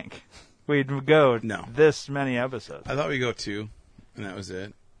ever think we'd go this many episodes? I thought we'd go 2, and that was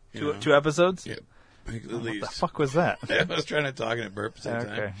it. Two episodes? Yep. At What least. the fuck was that? I was trying to talk and it burped at the same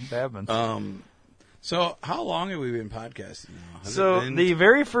time. Okay, that happens. So, how long have we been podcasting now? Has So it been the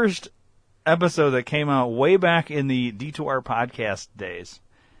very first episode that came out way back in the D2R podcast days,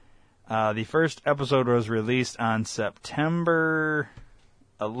 the first episode was released on September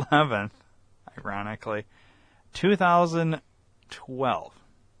 11th, ironically, 2012.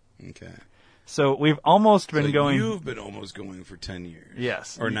 Okay. So we've almost been So going. You've been almost going for 10 years.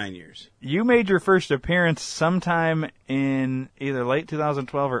 Yes. Or 9 years. You made your first appearance sometime in either late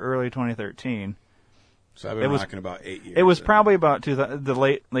 2012 or early 2013. So I've been rocking about 8 years. It was probably about the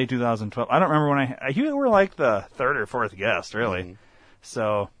late 2012. I don't remember when you were like the third or fourth guest, really. Mm-hmm.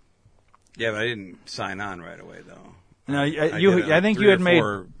 So. Yeah, but I didn't sign on right away, though. No, I think you had made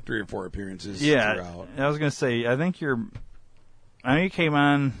 3 or 4 appearances Yeah, throughout. I was going to say, I know you came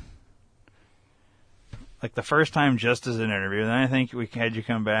on like the first time just as an interview. Then I think we had you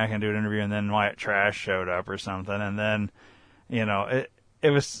come back and do an interview, and then Wyatt Trash showed up or something. And then, it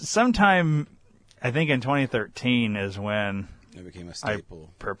was sometime, I think in 2013 is when it became a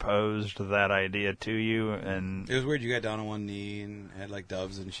staple. I proposed that idea to you. And it was weird. You got down on one knee and had like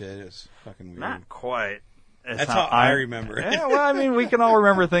doves and shit. It was fucking weird. Not quite. That's how I remember it. Yeah, well, I mean, we can all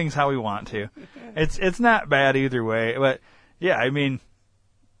remember things how we want to. It's not bad either way. But yeah, I mean,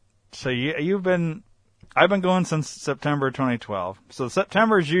 so I've been going since September 2012. So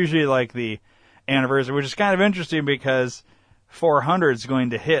September is usually like the anniversary, which is kind of interesting because 400 is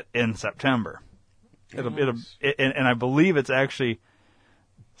going to hit in September. And I believe it's actually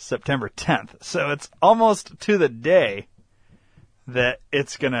September 10th. So it's almost to the day that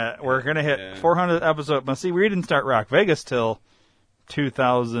we're gonna hit 400 episodes. But see, we didn't start Rock Vegas till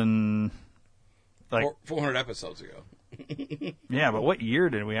 2000, like 400 episodes ago. Yeah, but what year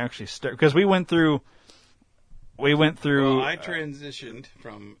did we actually start? Because we went through. Well, I transitioned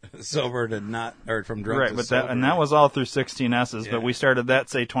from sober to from drunk to but sober. that was all through 16S's. Yeah. But we started that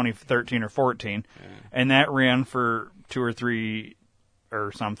say 2013 or 14, and that ran for 2 or 3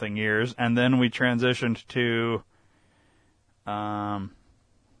 or something years, and then we transitioned to. Rock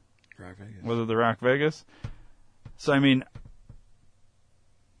Vegas. Was it the Rock Vegas? So I mean,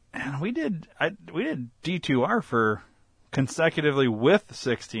 we did D2R for consecutively with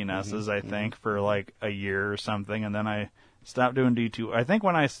 16S's, I think, for like a year or something, and then I stopped doing D2. I think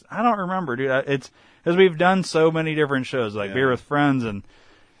when I don't remember, dude. It's because we've done so many different shows, like Beer with Friends and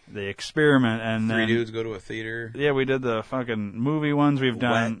The Experiment, and Three then Dudes Go to a Theater. Yeah, we did the fucking movie ones. We've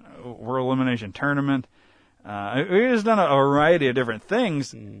done World Elimination Tournament. We've just done a variety of different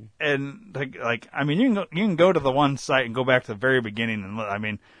things, and like I mean, you can go to the one site and go back to the very beginning, and I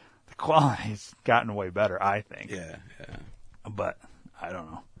mean, the quality's gotten way better, I think. Yeah. But I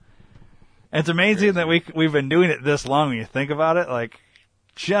don't know. It's amazing that we've been doing it this long when you think about it. Like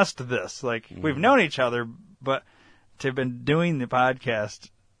just this, like we've known each other, but to have been doing the podcast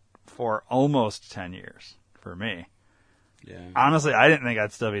for almost 10 years for me. Yeah. Honestly, I didn't think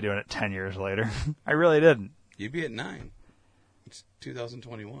I'd still be doing it 10 years later. I really didn't. You'd be at 9. It's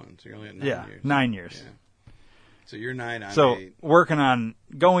 2021, so you're only at 9 years. 9 years. Yeah. So you're 9, I'm so 8.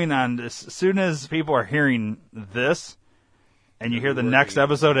 Going on this, as soon as people are hearing this, and you hear the next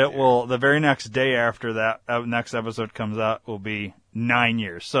episode, the very next day after that next episode comes out will be 9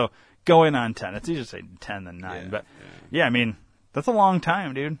 years. So going on 10. It's easier to say 10 than 9. But yeah, I mean, that's a long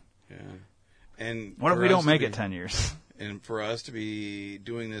time, dude. Yeah. And what if we don't make it 10 years? And for us to be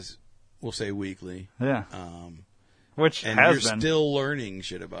doing this, we'll say weekly. Yeah. Which and has you're been. Still learning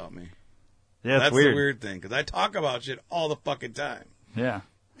shit about me. Yeah, that's weird. the weird thing, because I talk about shit all the fucking time. Yeah.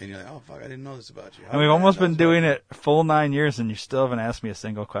 And you're like, oh, fuck, I didn't know this about you. And we've almost been doing it full 9 years, and you still haven't asked me a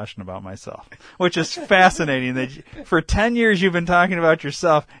single question about myself, which is fascinating. That for 10 years you've been talking about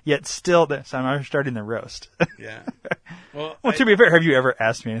yourself, yet still, so I'm starting the roast. Yeah. Well, to be fair, have you ever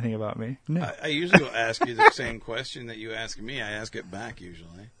asked me anything about me? No. I usually will ask you the same question that you ask me. I ask it back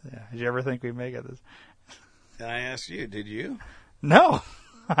usually. Yeah. Did you ever think we'd make it this? And I asked you, did you? No.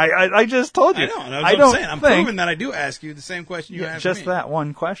 I just told you. I know. And that's what I'm saying. I'm proving that I do ask you the same question you asked me. Just that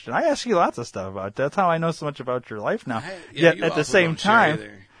one question. I ask you lots of stuff about. That's how I know so much about your life now. Yeah, Yet at the same time,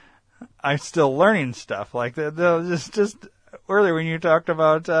 I'm still learning stuff. Like just earlier when you talked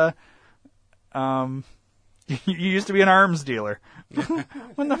about, you used to be an arms dealer.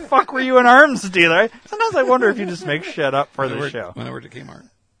 When the fuck were you an arms dealer? Sometimes I wonder if you just make shit up for the show. When I worked at Kmart.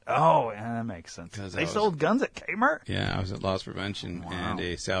 Oh, yeah, that makes sense. They sold guns at Kmart? Yeah, I was at Loss Prevention, and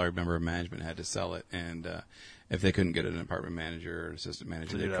a salaried member of management had to sell it. And if they couldn't get an apartment manager or an assistant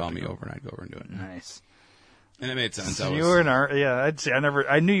manager, they'd call me over, and I'd go over and do it. Nice. And it made sense. So you were I'd say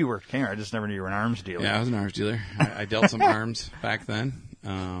I knew you worked at Kmart. I just never knew you were an arms dealer. Yeah, I was an arms dealer. I dealt some arms back then.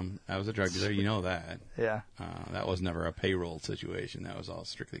 I was a drug dealer. You know that. Yeah. That was never a payroll situation. That was all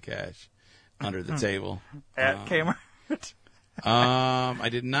strictly cash. under the table. At Kmart? I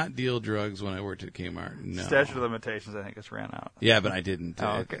did not deal drugs when I worked at Kmart. No. Statute of limitations, I think, it's ran out. Yeah, but I didn't.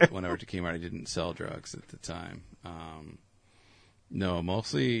 Okay. When I worked at Kmart, I didn't sell drugs at the time. No,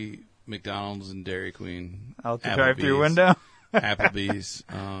 mostly McDonald's and Dairy Queen. Out the drive-through window? Applebee's.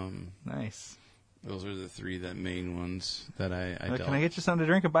 Nice. Those are the three main ones that I dealt. Can I get you something to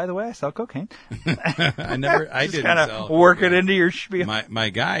drink? And by the way, I sell cocaine. I didn't kind sell of work it into your spiel. My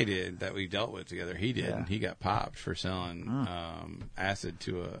guy did that we dealt with together. He did, Yeah. and he got popped for selling acid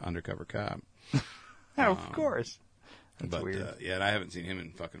to an undercover cop. Of course. That's weird. Yeah, and I haven't seen him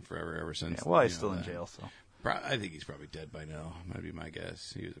in fucking forever ever since. Yeah, well, he's still in jail, so. I think he's probably dead by now. Might be my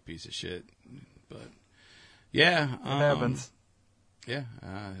guess. He was a piece of shit, but yeah, It happens. Yeah,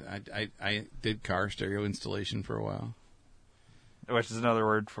 I did car stereo installation for a while, which is another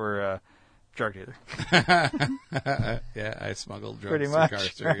word for drug dealer. Yeah, I smuggled drugs Pretty through much, car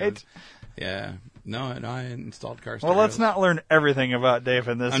stereos. right? Yeah, no, I installed car stereos. Well, let's not learn everything about Dave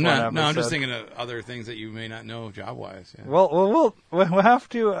in this I'm one not, episode. No, I'm just thinking of other things that you may not know job wise. Yeah. Well, we'll have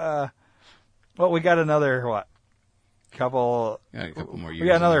to. We got another couple. Yeah, a couple more years. We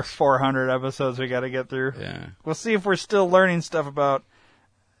got another 400 episodes we got to get through. Yeah. We'll see if we're still learning stuff about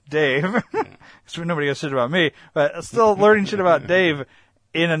Dave. Because nobody gives shit about me, but still learning shit about Dave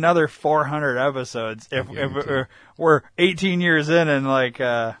in another 400 episodes. If we're 18 years in and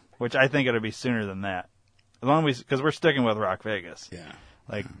which I think it'll be sooner than that. As long as because we're sticking with Rock Vegas. Yeah.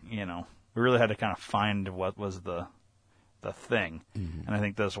 We really had to kind of find what was the thing, and I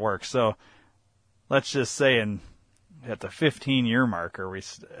think this works. So let's just say at the 15-year mark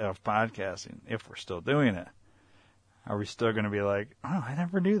of podcasting, if we're still doing it, are we still going to be like, oh, I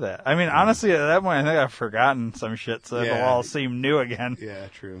never do that? I mean, honestly, at that point, I think I've forgotten some shit, so it'll all seem new again. Yeah,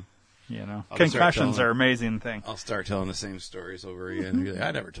 true. Concussions are an amazing thing. I'll start telling the same stories over again. You're like,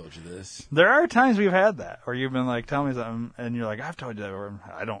 I never told you this. There are times we've had that, where you've been like, tell me something, and you're like, I've told you that. Or,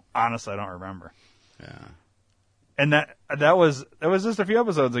 I don't remember. Yeah. And that was just a few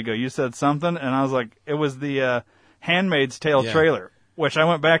episodes ago. You said something, and I was like, it was the Handmaid's Tale trailer, which I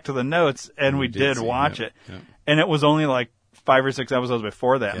went back to the notes, and we did watch it. Yep. And it was only 5 or 6 episodes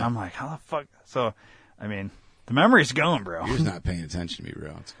before that, and I'm like, how the fuck? So, I mean, the memory's going, bro. You're just not paying attention to me,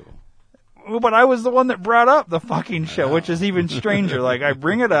 bro. It's cool. But I was the one that brought up the fucking show, which is even stranger. I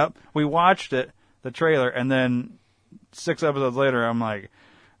bring it up, we watched it, the trailer, and then 6 episodes later, I'm like,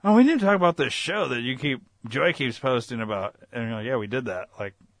 oh, we need to talk about this show that Joy keeps posting about. And you're like, yeah, we did that.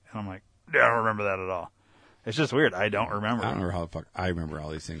 And I'm like, yeah, I don't remember that at all. It's just weird. I don't remember. I don't remember how the fuck I remember all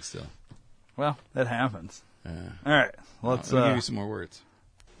these things still. Well, that happens. Yeah. All right. Let's give you some more words.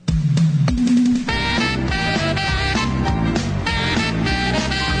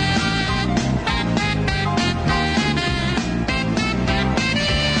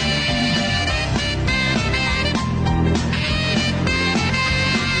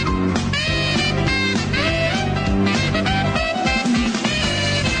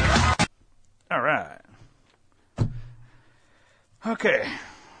 All right. Okay.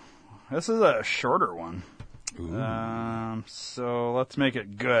 This is a shorter one. So let's make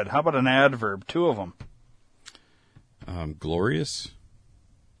it good. How about an adverb? 2 of them. Glorious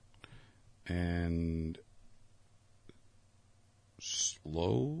and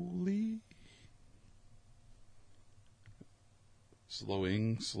slower,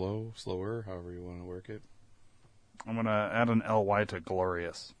 however you want to work it. I'm going to add an ly to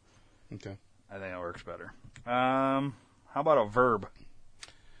glorious. Okay. I think that works better. How about a verb?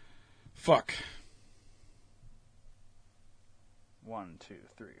 Fuck. 1, 2,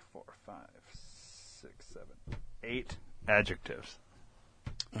 3, 4, 5, 6, 7, 8 adjectives.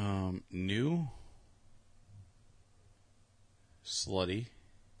 New, slutty,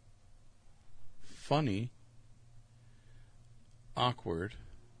 funny, awkward,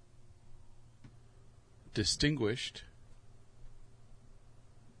 distinguished,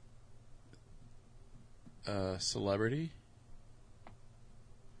 celebrity,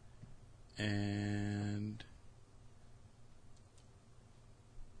 and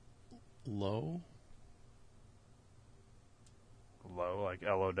low. Low, like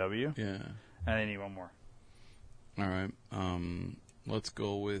L-O-W? Yeah. And I need one more. All right. Let's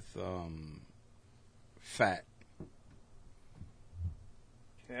go with fat.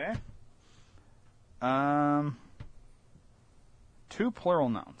 Okay. 2 plural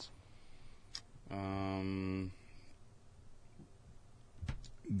nouns.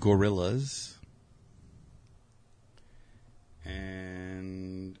 Gorillas.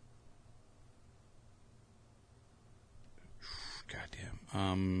 And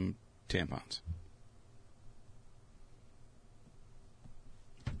goddamn, tampons.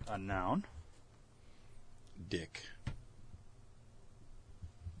 A noun. Dick.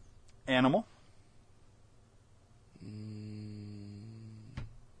 Animal.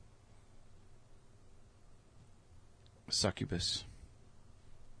 Succubus.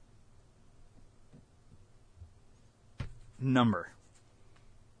 Number.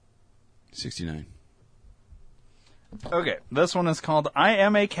 69. Okay, this one is called I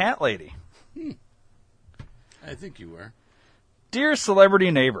Am a Cat Lady. I think you were. Dear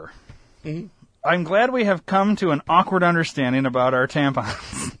celebrity neighbor, I'm glad we have come to an awkward understanding about our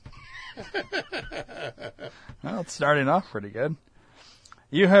tampons. Well, it's starting off pretty good.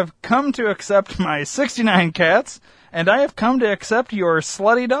 You have come to accept my 69 cats, and I have come to accept your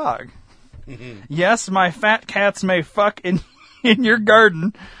slutty dog. Yes, my fat cats may fuck in your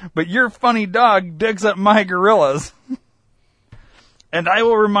garden, but your funny dog digs up my gorillas. And I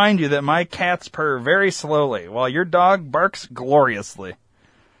will remind you that my cats purr very slowly, while your dog barks gloriously.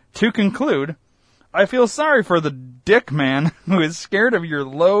 To conclude, I feel sorry for the dick man who is scared of your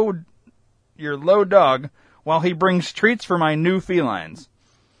low dog while he brings treats for my new felines.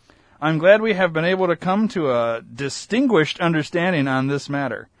 I'm glad we have been able to come to a distinguished understanding on this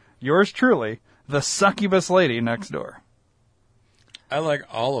matter. Yours truly, the succubus lady next door. I like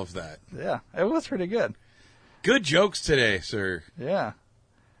all of that. Yeah, it was pretty good. Good jokes today, sir. Yeah.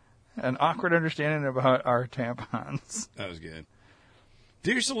 An awkward understanding about our tampons. That was good.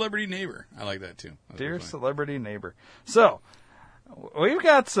 Dear celebrity neighbor. I like that too. Dear celebrity neighbor. So, we've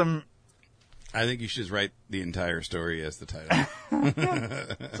got some... I think you should write the entire story as the title.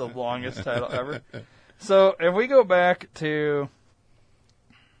 It's the longest title ever. So, if we go back to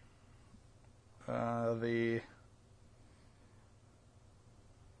the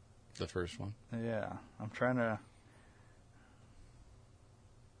first one. Yeah, I'm trying to...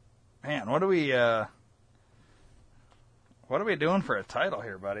 Man, what are we doing for a title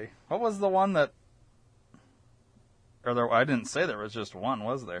here, buddy? What was the one that... I didn't say there was just one,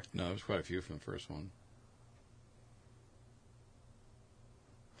 was there? No, there was quite a few from the first one.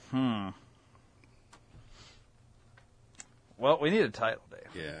 Well, we need a title, Dave.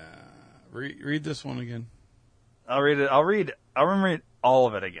 Yeah. Read this one again. I'll read it. I'll read all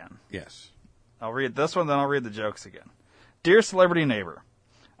of it again. Yes. I'll read this one, then I'll read the jokes again. Dear celebrity neighbor,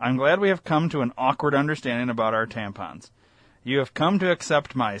 I'm glad we have come to an awkward understanding about our tampons. You have come to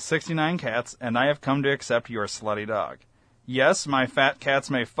accept my 69 cats, and I have come to accept your slutty dog. Yes, my fat cats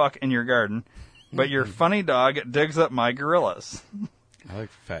may fuck in your garden, but your funny dog digs up my gorillas. I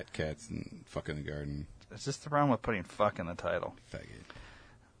like fat cats and fuck in the garden. It's just the problem with putting fuck in the title. Faggot.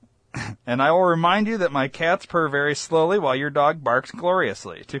 And I will remind you that my cats purr very slowly while your dog barks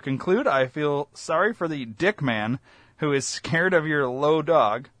gloriously. To conclude, I feel sorry for the dick man who is scared of your low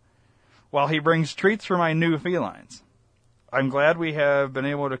dog while he brings treats for my new felines. I'm glad we have been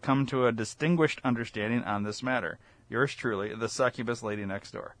able to come to a distinguished understanding on this matter. Yours truly, the succubus lady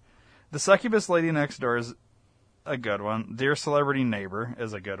next door. The succubus lady next door is a good one. Dear celebrity neighbor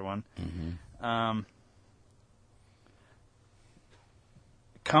is a good one.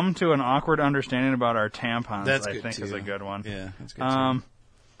 Come to an awkward understanding about our tampons, That's I good think too. is a good one. Yeah, that's good too. All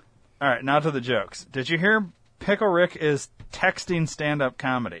right, now to the jokes. Did you hear Pickle Rick is texting stand-up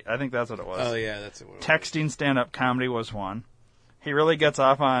comedy? I think that's what it was. Oh, yeah, that's what it was. Texting stand-up comedy was one. He really gets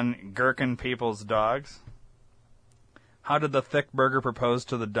off on gherkin people's dogs. How did the thick burger propose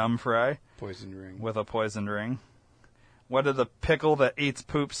to the dumb fry? Poisoned ring. With a poisoned ring. What did the pickle that eats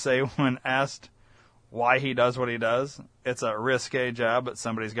poop say when asked why he does what he does? It's a risque job, but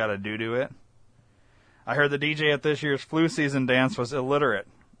somebody's got to do it. I heard the DJ at this year's flu season dance was illiterate.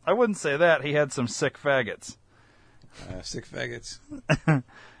 I wouldn't say that. He had some sick faggots. Sick faggots.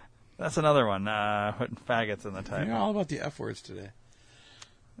 That's another one. Putting faggots in the title. You're all about the F words today.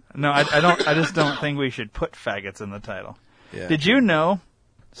 No, I don't. I just don't think we should put faggots in the title. Yeah. Did you know?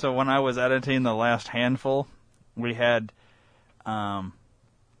 So when I was editing the last handful, we had the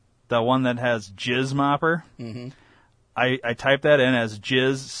one that has jizz mopper. Mm-hmm. I typed that in as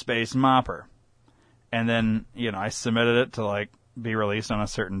jizz space mopper, and then I submitted it to be released on a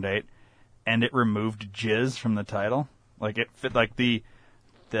certain date, and it removed jizz from the title. Like it fit the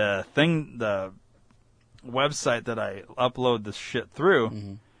website that I upload this shit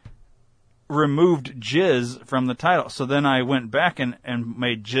through removed jizz from the title. So then I went back and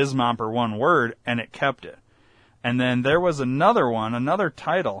made jizz mopper one word, and it kept it. And then there was another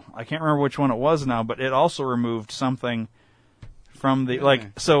title. I can't remember which one it was now, but it also removed something from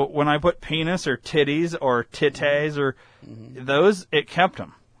the, so when I put penis or titties or titties or those, it kept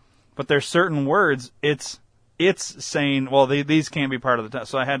them. But there's certain words, it's saying, well, these can't be part of the title.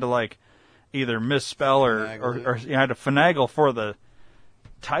 So I had to either misspell or I had to finagle for the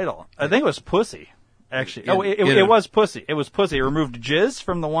title. I think it was pussy. Actually, it was pussy. It was pussy. It removed jizz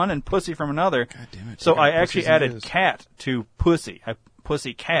from the one and pussy from another. God damn it. So I actually added cat to pussy.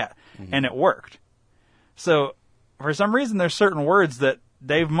 Pussy cat. And it worked. So for some reason, there's certain words that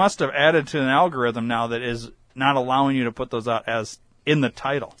Dave must have added to an algorithm now that is not allowing you to put those out as in the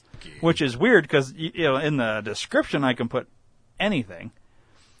title, which is weird because in the description I can put anything.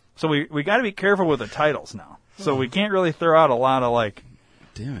 So we got to be careful with the titles now. So we can't really throw out a lot of like,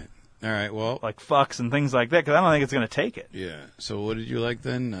 damn it. All right, well, like fucks and things like that because I don't think it's going to take it. Yeah. So what did you like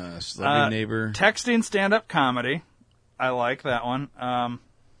then? Celebrity Neighbor, texting stand-up comedy. I like that one.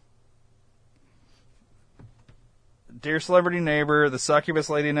 Dear Celebrity Neighbor, The Succubus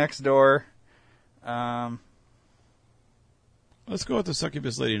Lady Next Door. Let's go with The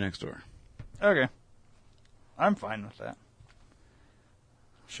Succubus Lady Next Door. Okay. I'm fine with that.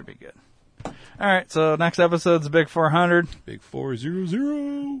 Should be good. All right, so next episode's Big 400. Big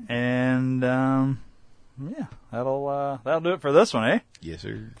 400. And, yeah, that'll do it for this one, eh? Yes,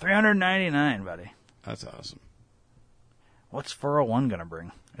 sir. 399, buddy. That's awesome. What's 401 going to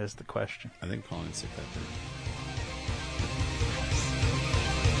bring is the question. I think Colin's sick that day.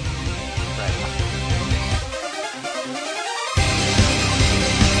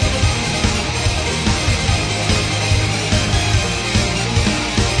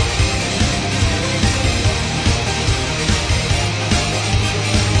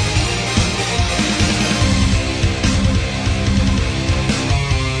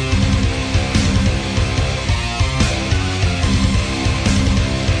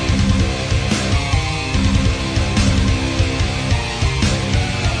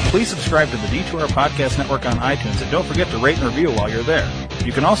 Please subscribe to the D2R Podcast Network on iTunes, and don't forget to rate and review while you're there.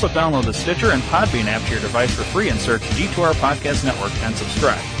 You can also download the Stitcher and Podbean app to your device for free and search D2R Podcast Network and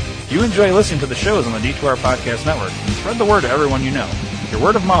subscribe. If you enjoy listening to the shows on the D2R Podcast Network, spread the word to everyone you know. Your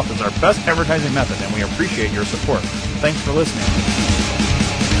word of mouth is our best advertising method, and we appreciate your support. Thanks for listening.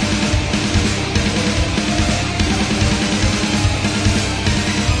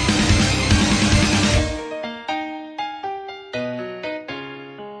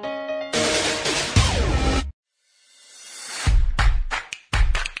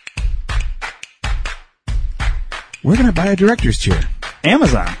 Where can I buy a director's chair?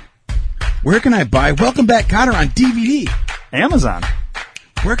 Amazon. Where can I buy Welcome Back, Kotter on DVD? Amazon.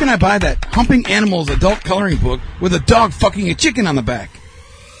 Where can I buy that Humping Animals adult coloring book with a dog fucking a chicken on the back?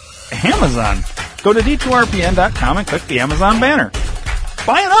 Amazon. Go to D2RPN.com and click the Amazon banner.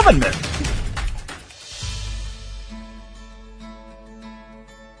 Buy an oven mitt.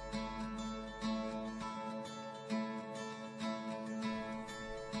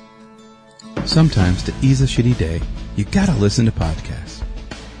 Sometimes to ease a shitty day, you gotta listen to podcasts.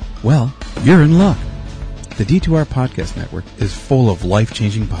 Well, you're in luck. The D2R Podcast Network is full of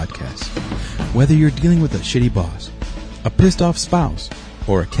life-changing podcasts. Whether you're dealing with a shitty boss, a pissed-off spouse,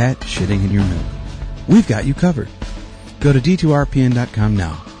 or a cat shitting in your milk, we've got you covered. Go to D2RPN.com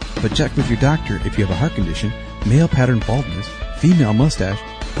now, but check with your doctor if you have a heart condition, male pattern baldness, female mustache,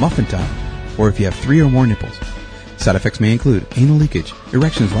 muffin top, or if you have 3 or more nipples. Side effects may include anal leakage,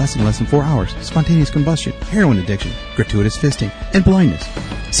 erections lasting less than 4 hours, spontaneous combustion, heroin addiction, gratuitous fisting, and blindness.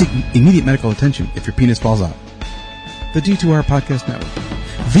 Seek immediate medical attention if your penis falls out. The D2R Podcast Network.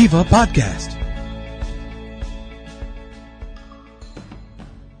 Viva Podcast!